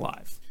eaten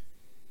alive.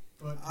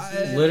 But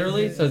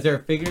Literally? So is there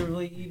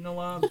figuratively eaten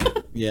alive?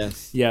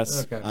 Yes.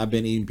 Yes. Okay. I've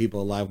been eating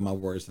people alive with my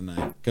words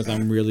tonight because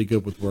I'm really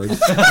good with words.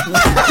 Back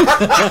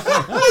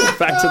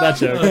to that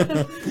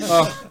joke.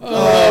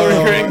 Oh,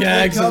 recurring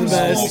gags are the comes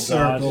full best.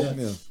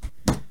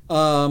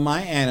 circle.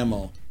 My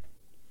animal.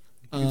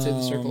 You can say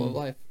the circle of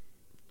life.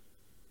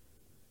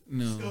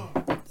 No.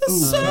 Can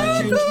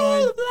I change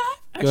mine?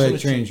 Go ahead,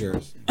 change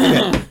yours.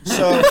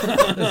 So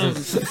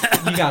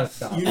You gotta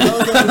stop. you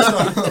know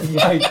those,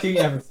 Yeah, you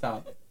ever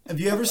stop. have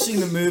you ever seen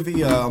the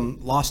movie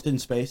Lost in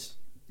Space?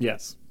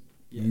 Yes.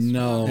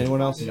 No.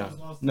 Anyone else? Yeah,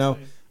 lost No. in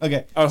space.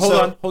 Okay. Hold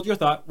so- on. Hold your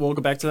thought. We'll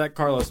go back to that.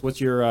 Carlos, what's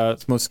your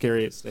most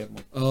scariest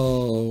animal?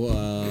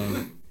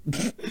 Oh,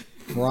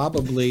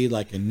 probably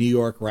like a New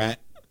York rat.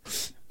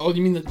 Oh,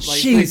 you mean the like?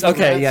 Jeez. like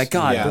Okay. rats? Yeah.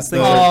 God. Yeah, This the-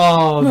 thing.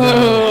 Oh,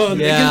 no.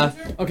 they Yeah.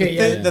 Okay,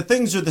 The, yeah. the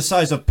things are the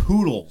size of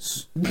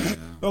poodles.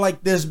 They're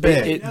like this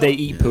big. They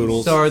eat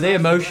poodles. So are they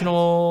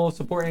emotional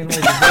support animals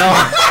as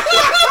well?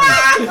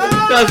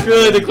 That's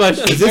really the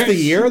question. Is this the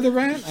year of the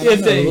rat? I don't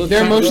It's a- know.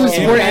 They're emotional Chinese-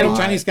 support animals.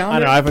 Chinese I calendar?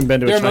 don't know. I haven't been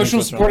to a They're Chinese emotional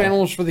restaurant. support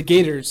animals for the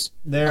gators.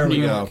 There of we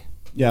New go. York.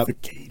 Yep.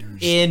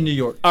 In New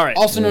York. All right.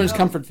 Also known as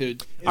comfort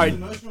food. It's Alright.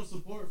 emotional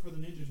support for the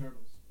Ninja Turtles.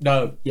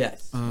 No.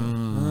 Yes.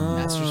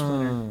 Master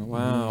Splinter. Oh,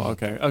 wow.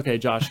 Okay. Okay.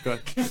 Josh, go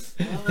ahead.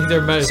 Things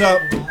are So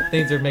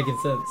things are making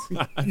sense.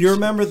 you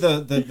remember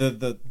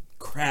the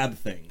crab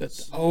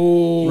things,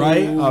 Oh.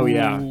 right? Oh,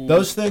 yeah.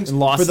 Those things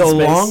And Lost for the in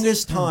Space?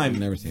 longest time.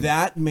 Never seen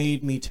that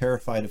made me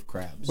terrified of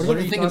crabs. What about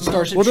the thing in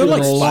Starship Well, they're Troopers?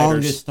 like the spiders.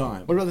 longest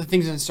time. What about the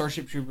things in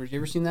Starship Troopers? You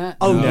ever seen that?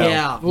 Oh No.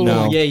 yeah.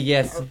 No. Yeah.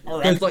 Yes.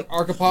 Or There's like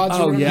archopods?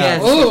 Oh, or whatever? yeah.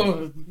 Yes.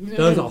 Oh.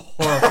 those are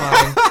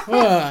horrifying. Okay.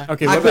 I What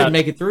couldn't about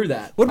make it through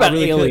that. what about I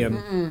really Alien?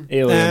 Mm-mm.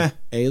 Alien. Eh,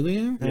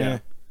 Alien? Yeah.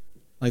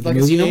 Like, Like the a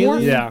movie xenomorph?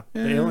 Alien? Yeah. The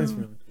Yeah. aliens.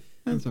 Really.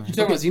 That's all You right.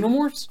 talking about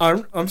xenomorphs?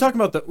 I'm talking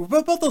about the.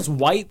 What about those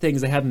white things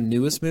they had in the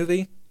newest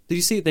movie? Did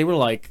you see? They were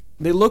like.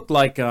 They looked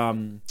like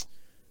the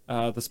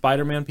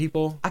Spider-Man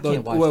people. I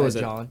can't watch what that, was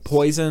it? John.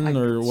 Poison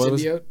or what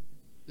was? Symbiote?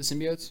 The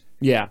symbiotes?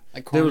 Yeah.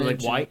 Like They were Carnage like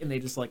and- white and they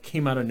just like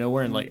came out of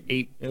nowhere and like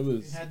ate. It They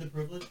was had the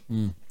privilege.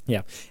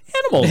 yeah. They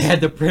Animals. had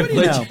the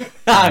privilege.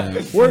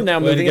 We're now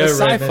Way to moving go, into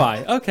Raymond.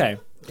 sci-fi. Okay.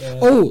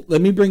 Oh,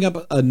 let me bring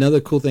up another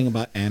cool thing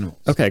about animals.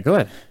 Okay. Go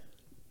ahead.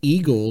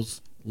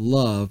 Eagles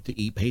love to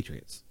eat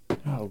patriots.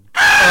 Oh.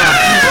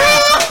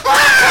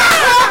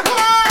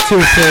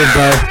 Too soon,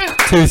 bro.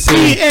 Too soon.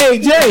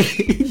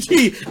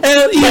 E-A-G-G-L-E-S.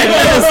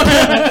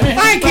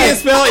 I can't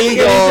spell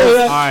eagles.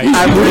 All right.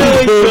 I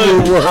really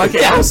could.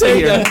 Okay, I'll say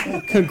here.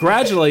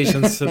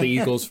 Congratulations to the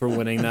Eagles for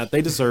winning that.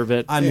 They deserve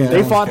it. I knew that They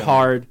was fought coming.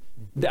 hard.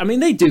 I mean,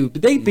 they do.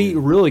 They beat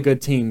really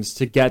good teams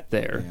to get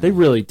there. They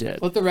really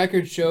did. Let the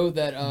record show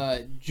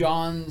that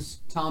John's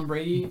Tom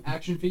Brady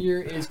action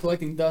figure is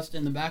collecting dust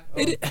in the back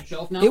of the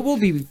shelf now. It will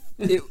be.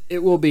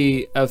 It will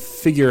be a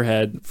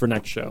figurehead for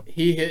next show.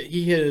 He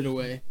hit it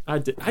away. I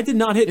did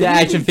not hit The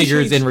action figure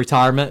is in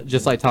retirement,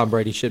 just like Tom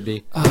Brady should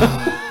be.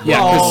 Yeah.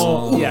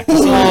 'Cause- yeah.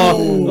 'cause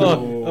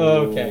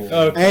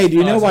Okay. Hey, do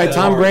you know why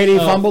Tom Brady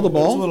fumbled the It's a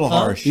ball? little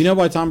harsh. Do you know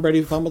why Tom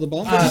Brady fumbled the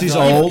ball? He's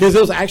old. Because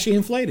it was actually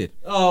inflated.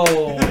 Oh.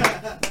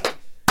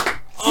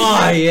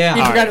 Oh yeah.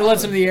 He forgot to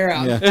let some of the air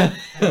out. Yeah. Have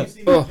you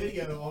seen the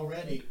video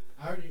already?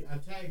 I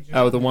tagged John.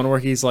 Oh, the one where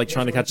he's like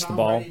trying to catch the Tom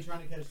ball. Brady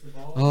trying to catch the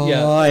ball. Oh,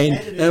 Yeah.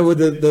 and with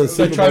the The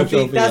Super Bowl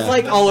trophy. That's yeah.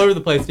 like all over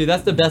the place, dude.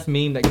 That's the best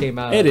meme that came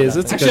out. It of is.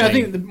 that It's a thing. good Actually,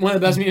 I name. think one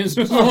of the best memes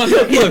was the one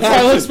that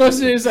Carlos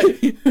posted. Is like,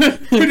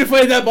 who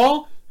deflated that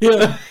ball?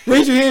 Yeah.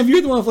 Raise your hand if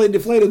you're the one who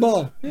deflated the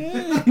ball.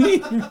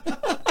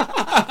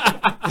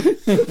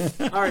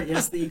 All right,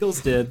 yes, the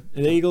Eagles did.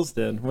 The Eagles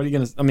did. What are you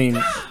gonna? I mean,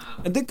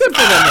 they're good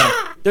for them.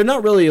 Though. They're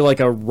not really like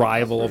a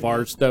rival of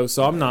ours, though.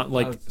 So I'm not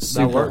like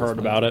super works, hurt man.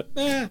 about it.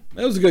 Yeah,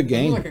 it was a good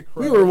game. Like a It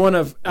crow. We were one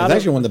of was out of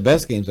actually one of the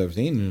best games I've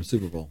seen in the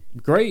Super Bowl.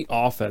 great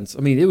offense.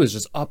 I mean, it was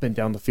just up and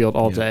down the field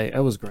all day. It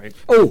was great.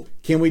 Oh,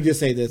 can we just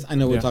say this? I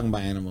know we're Yeah. talking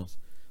about animals,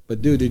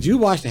 but dude, did you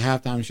watch the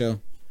halftime show?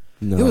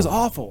 No. It was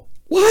awful.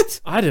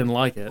 What? I didn't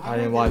like it. I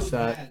didn't watch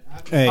that.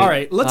 Hey, All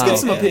right, let's get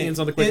some okay. opinions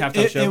on the quick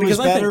halftime show It was because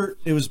I think better.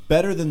 It was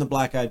better than the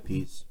Black Eyed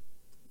Peas.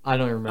 I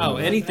don't remember. oh,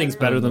 anything's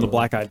better than the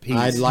Black Eyed Peas.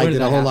 I liked did it a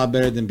that whole happen? lot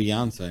better than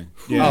Beyonce.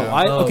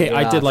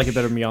 I did gosh. like it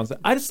better than Beyonce.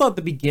 I just thought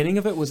the beginning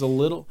of it was a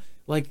little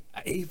like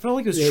it felt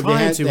like it was They trying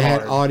had, too they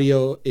had hard.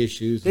 audio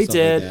issues. They and stuff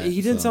did. Like that,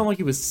 He didn't so. sound like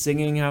he was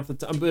singing half the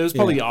time, but it was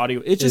probably Yeah. the audio.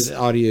 It Just just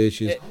audio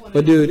issues.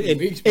 But dude,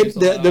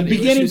 the audio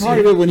beginning issues part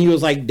of it when he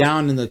was like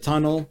down in the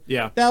tunnel,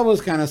 Yeah. that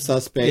was kind of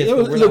suspect. Yes, it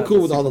but we're looked not cool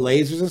the with all the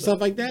lasers and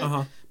stuff like that.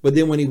 Uh-huh. But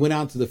then when he went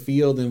out to the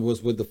field and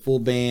was with the full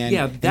band,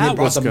 Yeah, and that then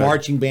brought was the good.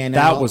 marching band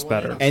that out, was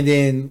better. and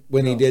then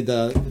when he did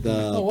the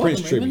welcome, Prince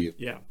Raymond. tribute.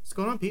 Yeah. What's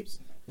going on, peeps?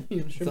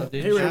 What's up,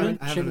 dude? Hey, Raymond.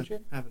 I have an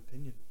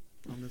opinion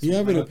on this. You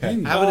have an one.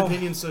 opinion. I have an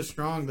opinion so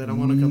strong that I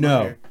want to come No.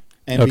 up here.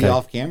 And be Okay.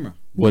 off camera.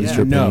 What is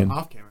your no. opinion?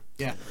 Off camera.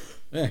 Yeah.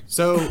 Yeah.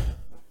 So,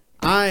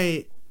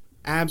 I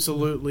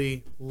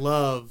absolutely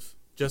love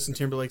Justin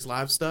Timberlake's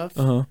live stuff.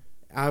 Uh-huh.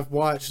 I've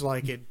watched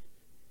like a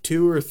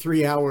 2 or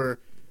 3 hour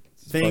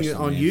thing Especially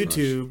on Man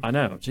YouTube I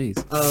know.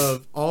 Jeez.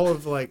 of all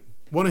of like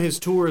one of his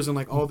tours and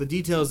like all the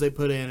details they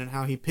put in and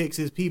how he picks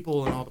his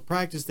people and all the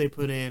practice they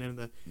put in and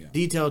the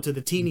detail to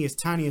the teeniest,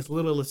 tiniest,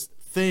 littlest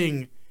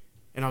thing.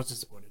 And I was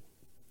disappointed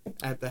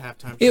at the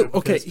halftime show.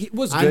 Okay, because he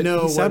was I good. know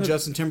He what sounded-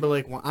 Justin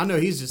Timberlake wants. I know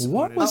he's disappointed.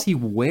 What was he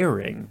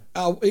wearing?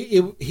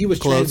 He was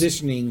Clothes.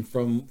 transitioning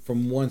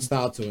from one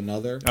style to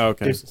another. Oh,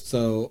 okay.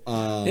 So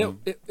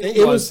It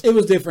it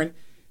was different.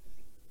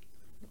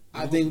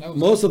 I think that was-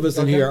 most of us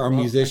in Okay. here are Well,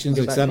 musicians,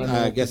 I guess except that-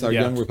 I guess our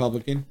Yeah. young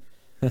Republican.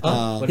 He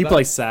about-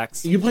 plays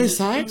sax. You play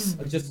sax?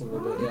 Just a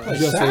little bit. Yeah.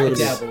 Just a little bit.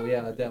 Dabble,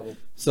 yeah, dabble.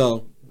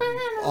 So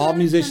all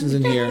musicians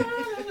in here,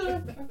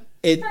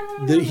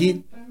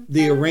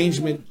 the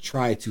arrangement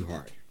tried too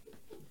hard.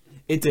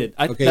 It did.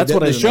 Okay, That's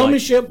what I the didn't like.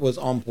 showmanship was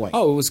on point.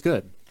 Oh, it was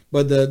good.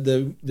 But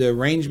the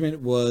arrangement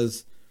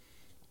was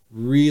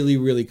really,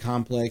 really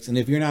complex. And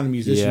if you're not a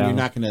musician, Yeah. you're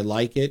not going to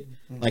like it.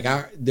 Like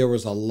there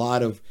was a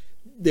lot of,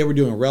 they were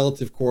doing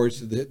relative chords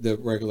to the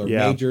regular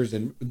Yeah. majors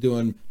and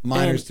doing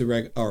minors to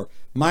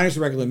minors to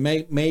regular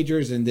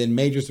majors and then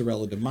majors to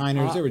relative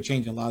minors. They were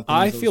changing a lot of things.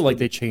 I It was feel like really-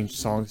 they changed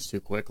songs too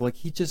quick. Like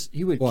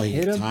he would well, he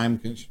hit him.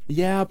 time.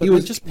 Yeah, but He like,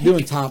 was just doing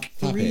pick top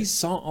three hits.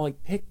 song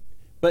like pick.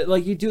 But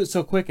like you do it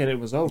so quick and it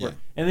was over, Yeah.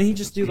 and then he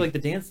just do like the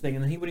dance thing,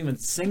 and then he wouldn't even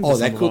sing. Oh, to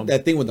that some cool, of them.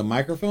 that thing with the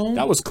microphone.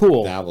 That was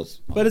cool. That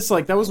was. But it's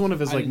like that was one of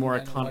his I like didn't- more I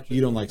didn't iconic. watch it.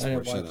 You don't like I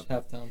didn't sports. Shut watch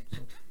up. halftime. So.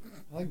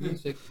 I like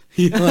music.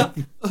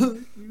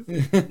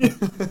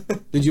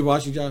 Did you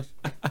watch it, Josh?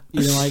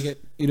 You didn't like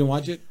it. You didn't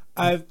watch it.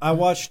 I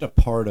watched a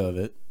part of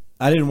it.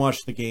 I didn't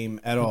watch the game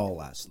at all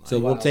last night. So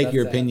we'll Wow, take that's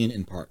your sad. opinion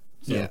in part.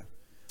 So, yeah.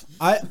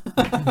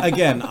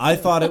 I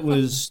thought it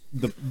was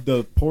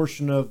the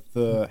portion of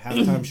the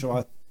halftime show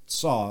I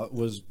saw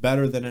was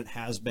better than it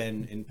has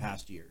been in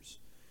past years.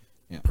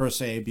 Yeah. Per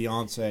se,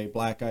 Beyonce,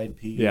 Black Eyed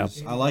Peas. Yeah.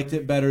 I liked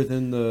it better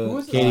than the Who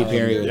was it? Katy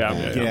Perry was Yeah,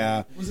 bad.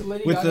 yeah. Was it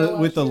Lady With Gaga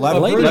the last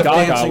year? leopard Lady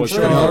Gaga dancing was show.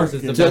 good. Mars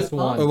is the So- best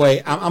one. oh,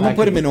 wait, I'm gonna Back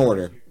put in them in the-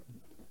 order.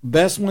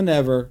 Best one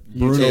ever.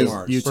 Bruno is-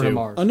 Mars. You Bruno too.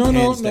 Mars. Oh no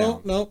Hands no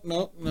down.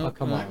 no, Oh,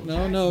 come on.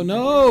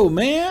 no,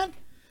 man.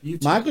 You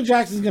too. Michael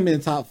Jackson's gonna be in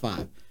the top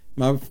 5.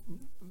 My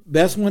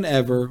best one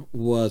ever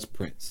was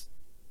Prince.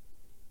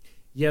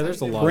 Yeah,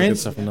 there's a lot of good Prince,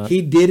 stuff in that.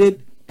 he did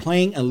it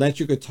playing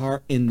electric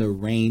guitar in the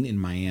rain in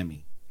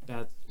Miami.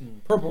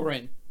 Purple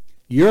Rain.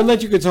 You're an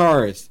electric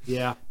guitarist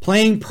Yeah.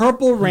 playing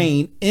Purple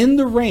Rain in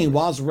the rain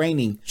while it's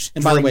raining.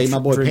 And by the way, my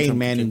boy Drink Peyton some-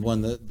 Manning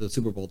won the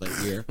Super Bowl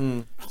that year.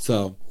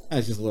 So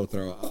that's just a little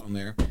throw out on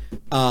there.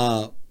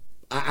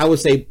 I would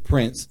say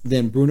Prince,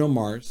 then Bruno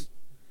Mars,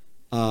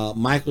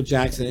 Michael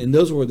Jackson, and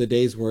those were the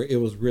days where it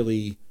was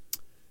really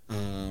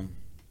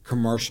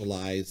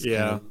commercialized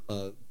kind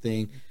of,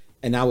 thing.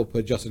 And I would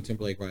put Justin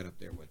Timberlake right up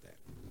there with that.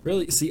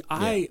 Really? See,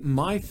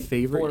 my Four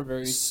favorite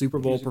very Super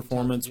Bowl musical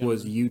performance times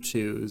was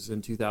U2's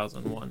in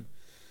 2001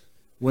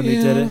 when they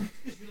did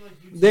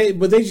it.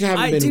 But they just haven't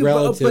I been do,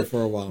 relative but-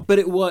 for a while. But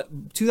it was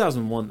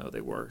 2001 though.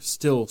 They were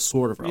still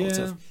sort of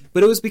relative, Yeah.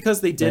 but it was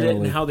because they did it and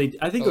Barely. how they.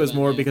 I think it was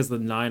more because of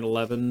the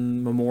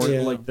 9/11 memorial,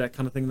 Yeah. like that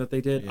kind of thing that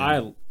they did.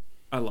 Yeah.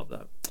 I love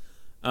that.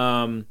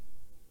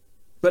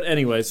 But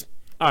anyways,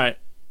 all right.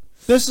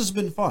 This has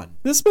been fun.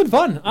 This has been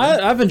fun.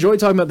 I've enjoyed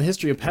talking about the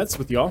history of pets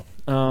with y'all.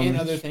 And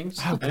other things.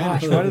 Oh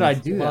gosh, why did I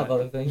do A lot of that?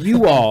 other things.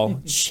 You all,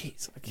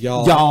 jeez.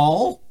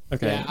 Y'all.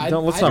 Okay, Yeah,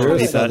 don't let's I not do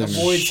repeat like that.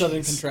 Avoid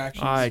southern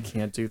contractions. I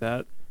can't do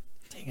that.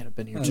 Dang it, I've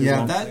been here too Yeah,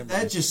 long.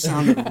 that just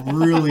sounded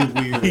really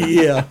weird.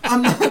 Yeah.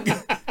 I'm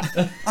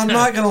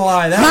not gonna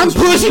lie. That was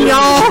pushing really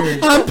y'all.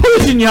 weird. I'm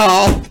pushing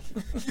y'all.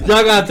 Y'all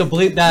gonna have to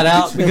bleep that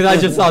out because I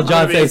just saw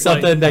John mean, say it's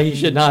like- something that he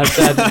should not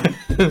have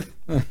said.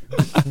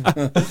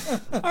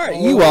 All right,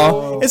 you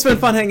all. It's been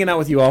fun hanging out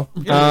with you all.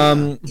 Great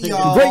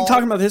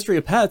talking about the history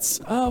of pets.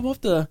 We'll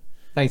have to.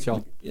 Thanks,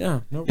 y'all.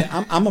 Yeah. No,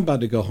 Yeah, I'm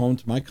about to go home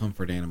to my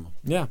comfort animal.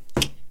 yeah.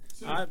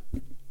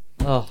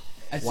 Oh,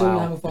 I still don't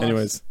have wow. a fox.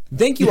 Anyways,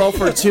 thank you all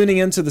for tuning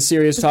into the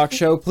Serious Talk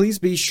Show. Please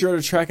be sure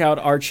to check out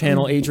our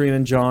channel, Adrian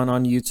and John,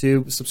 on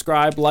YouTube.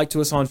 Subscribe, like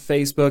to us on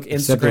Facebook,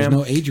 Except there's Instagram.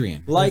 no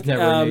Adrian. Like There's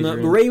never an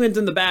Adrian. Raymond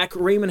in the back,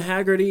 Raymond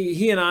Haggerty.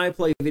 He and I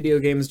play video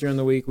games during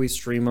the week. We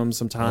stream them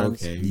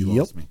sometimes. Okay, you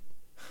lost me.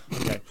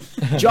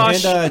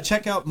 Josh, And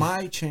check out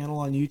my channel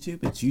on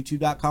YouTube. It's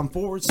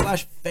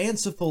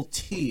youtube.com/fanciful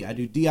tea. I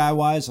do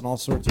DIYs and all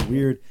sorts of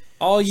weird,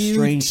 all you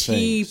strange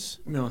tea. things.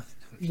 No.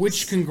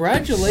 Which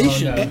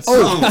congratulations.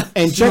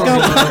 And check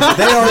out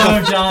they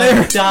are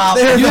John, stop.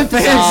 they're You the have to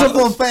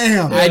fanciful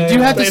fam. I do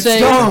have to say,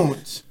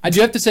 Don't.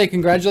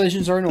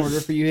 congratulations are in order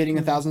for you hitting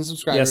 1,000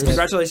 subscribers. Yes,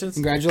 congratulations.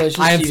 Congratulations.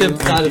 I am to you.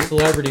 sympathetic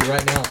celebrity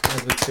right now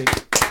as we speak.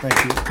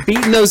 Thank you.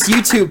 Beating those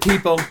YouTube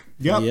people.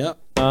 Yep. Yep.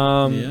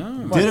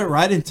 Yeah. Did it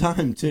right in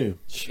time too.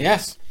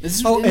 Yes. This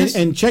is, Oh, this-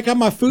 and check out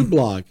my food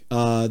blog.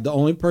 The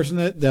only person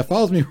that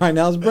follows me right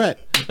now is Brett.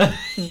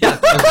 Yeah,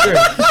 that's true.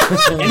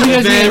 and, he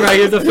doesn't Man, even, right,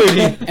 here's the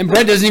foodie. and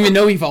Brett doesn't even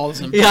know he follows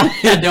him. Yeah, I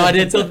had no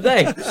idea until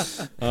today.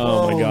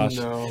 Oh my gosh.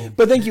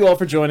 But thank you all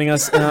for joining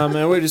us.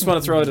 And we just want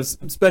to throw out a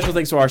special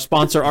thanks to our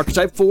sponsor,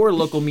 Archetype 4,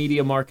 local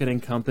media marketing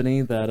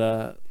company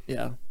that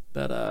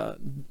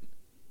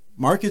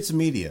Markets and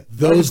media.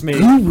 Those me.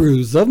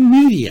 gurus of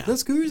media.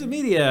 those gurus of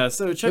media.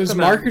 So check Those them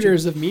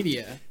marketers of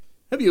media. out.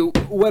 Have you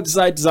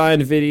website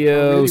design,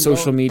 video, Really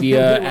social well- media,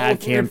 really well ad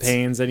with words.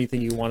 campaigns,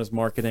 anything you want as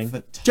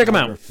marketing. Check them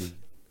out. Photography.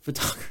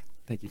 Photography.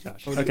 Thank you,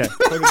 Josh. Okay.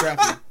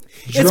 Photography.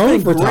 Drone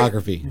been great.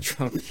 photography.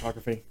 Drone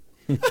photography.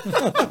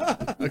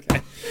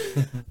 Okay.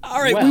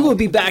 All right, we will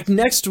be back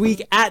next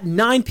week at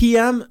 9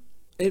 p.m.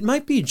 It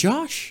might be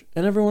Josh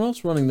and everyone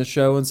else running the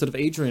show instead of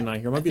Adrian and I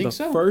here. It might be the think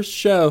so. first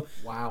show.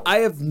 Wow. I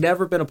have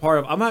never been a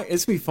part of.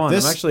 It's gonna be fun.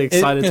 This- I'm actually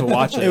excited to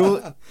watch it.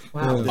 Wow.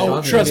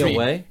 Oh, trust me.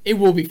 Away? It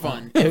will be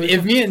fun.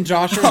 If me and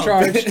Josh are in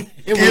charge, it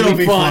will It'll be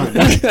be fun.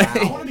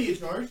 I want to be in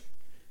charge.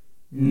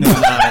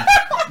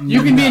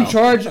 You can be in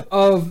charge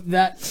of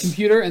that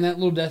computer and that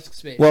little desk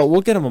space. Well, we'll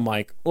get him a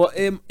mic. Well,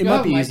 it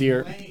might be Mike.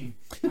 easier. Lame.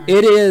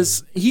 It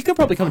is. He could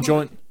probably come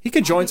join. He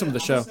could join some of the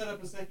I'm show. gonna set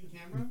up a second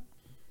camera,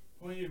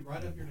 pointed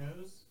right up your nose.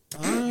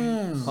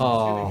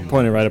 Oh,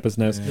 Pointing right up his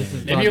nose. this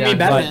is Maybe you'll be gone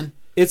down. Batman.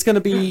 It's going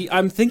to be,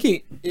 I'm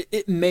thinking,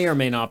 it may or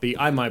may not be.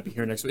 I might be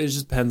here next week. It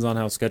just depends on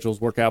how schedules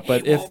work out.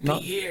 But if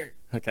not,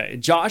 okay.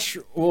 Josh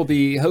will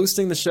be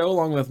hosting the show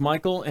along with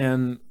Michael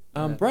and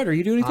Brett. Are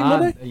you doing anything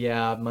Monday?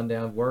 Yeah, Monday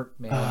on work,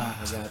 man.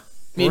 I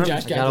Me and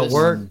Josh got gotta this.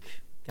 work.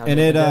 And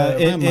it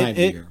I might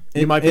be here.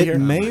 You might be here? It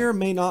may or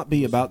may not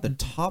be about the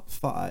top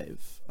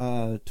 5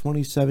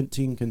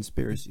 2017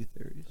 conspiracy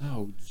theories.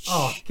 Oh,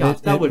 Oh gosh,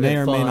 It that would may be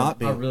or fun. may not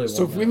be. I really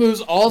So if want we that.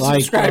 lose all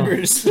Like,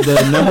 subscribers,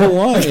 The number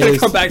one is,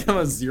 come back down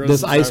with 0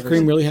 does ice subscribers.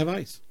 cream really have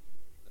ice?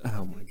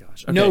 Oh my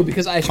gosh. Okay. no,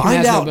 because ice cream Find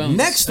has out no bones.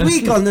 next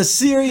week on the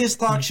Serious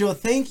Talk Show.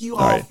 Thank you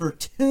all right. for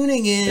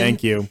tuning in.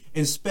 Thank you.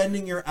 And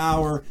spending your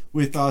hour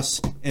with us.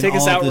 And Take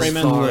us all out, of this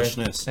Raymond.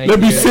 foolishness. Thank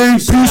you. say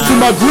peace to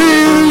my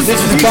queens.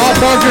 This is Bob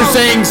Barker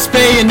saying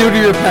spay and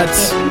neuter your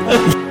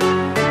pets.